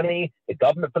spend money. The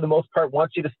government, for the most part,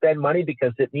 wants you to spend money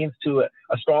because it means to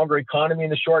a stronger economy in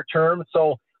the short term.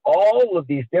 So all of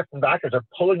these different factors are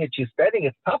pulling at you spending.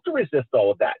 It's tough to resist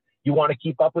all of that. You want to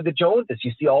keep up with the Joneses.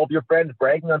 You see all of your friends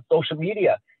bragging on social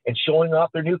media and showing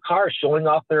off their new cars, showing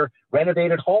off their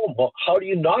renovated home. Well, how do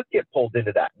you not get pulled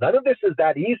into that? None of this is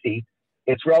that easy.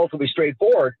 It's relatively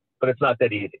straightforward, but it's not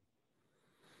that easy.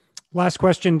 Last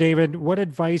question, David. What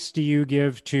advice do you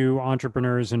give to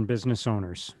entrepreneurs and business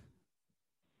owners?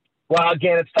 Well,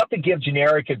 again, it's tough to give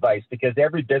generic advice because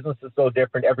every business is so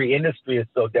different. Every industry is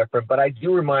so different. But I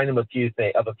do remind them of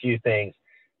a few things.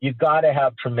 You've got to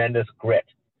have tremendous grit.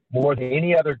 More than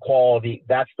any other quality,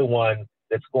 that's the one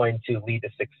that's going to lead to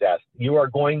success. You are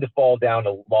going to fall down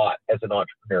a lot as an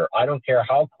entrepreneur. I don't care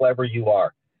how clever you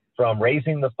are. From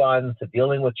raising the funds to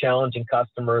dealing with challenging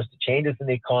customers, to changes in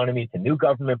the economy, to new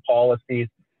government policies,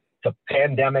 to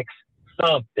pandemics,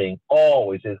 something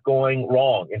always is going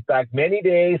wrong. In fact, many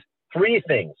days, 3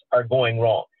 things are going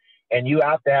wrong. And you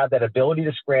have to have that ability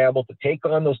to scramble, to take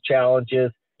on those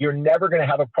challenges. You're never going to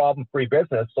have a problem-free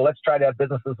business. So let's try to have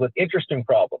businesses with interesting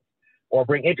problems or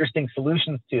bring interesting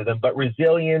solutions to them. But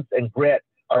resilience and grit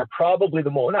are probably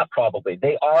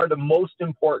they are the most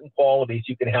important qualities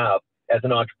you can have as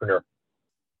an entrepreneur.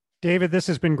 David, this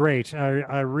has been great.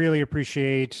 I really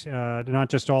appreciate not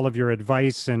just all of your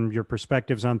advice and your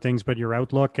perspectives on things, but your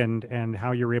outlook and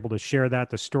how you're able to share that,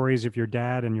 the stories of your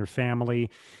dad and your family,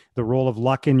 the role of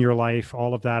luck in your life,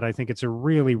 all of that. I think it's a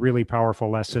really, really powerful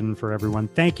lesson for everyone.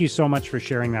 Thank you so much for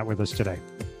sharing that with us today.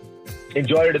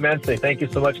 Enjoyed it immensely. Thank you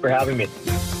so much for having me.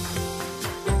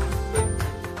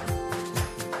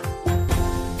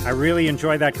 I really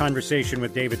enjoyed that conversation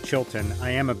with David Chilton.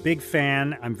 I am a big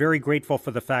fan. I'm very grateful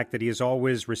for the fact that he has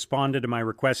always responded to my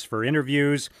requests for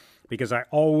interviews because I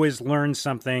always learn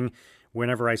something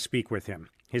whenever I speak with him.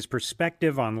 His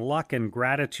perspective on luck and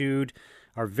gratitude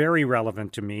are very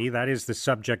relevant to me. That is the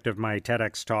subject of my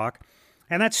TEDx talk.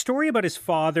 And that story about his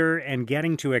father and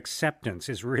getting to acceptance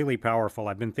is really powerful.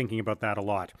 I've been thinking about that a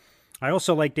lot. I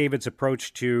also like David's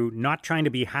approach to not trying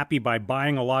to be happy by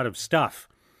buying a lot of stuff.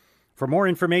 For more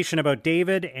information about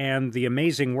David and the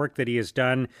amazing work that he has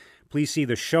done, please see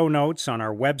the show notes on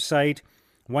our website.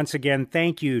 Once again,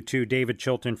 thank you to David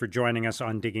Chilton for joining us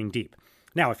on Digging Deep.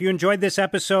 Now, if you enjoyed this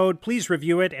episode, please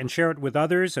review it and share it with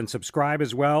others and subscribe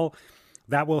as well.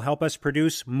 That will help us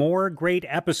produce more great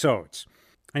episodes.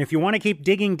 And if you want to keep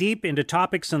digging deep into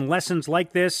topics and lessons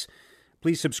like this,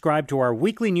 please subscribe to our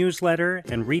weekly newsletter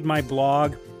and read my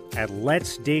blog at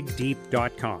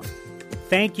letsdigdeep.com.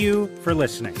 Thank you for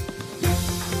listening.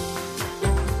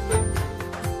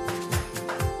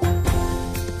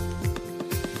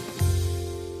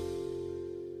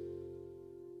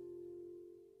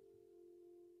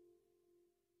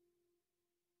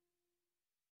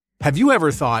 Have you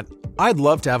ever thought, I'd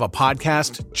love to have a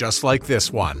podcast just like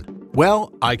this one?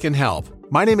 Well, I can help.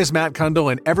 My name is Matt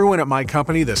Kundle, and everyone at my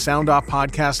company, the Sound Off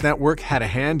Podcast Network, had a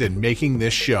hand in making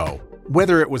this show.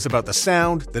 Whether it was about the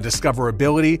sound, the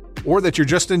discoverability, or that you're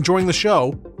just enjoying the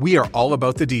show, we are all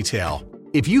about the detail.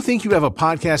 If you think you have a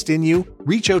podcast in you,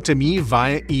 reach out to me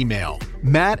via email,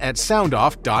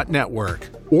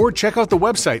 matt@soundoff.network, or check out the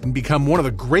website and become one of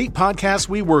the great podcasts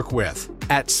we work with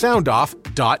at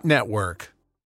soundoff.network.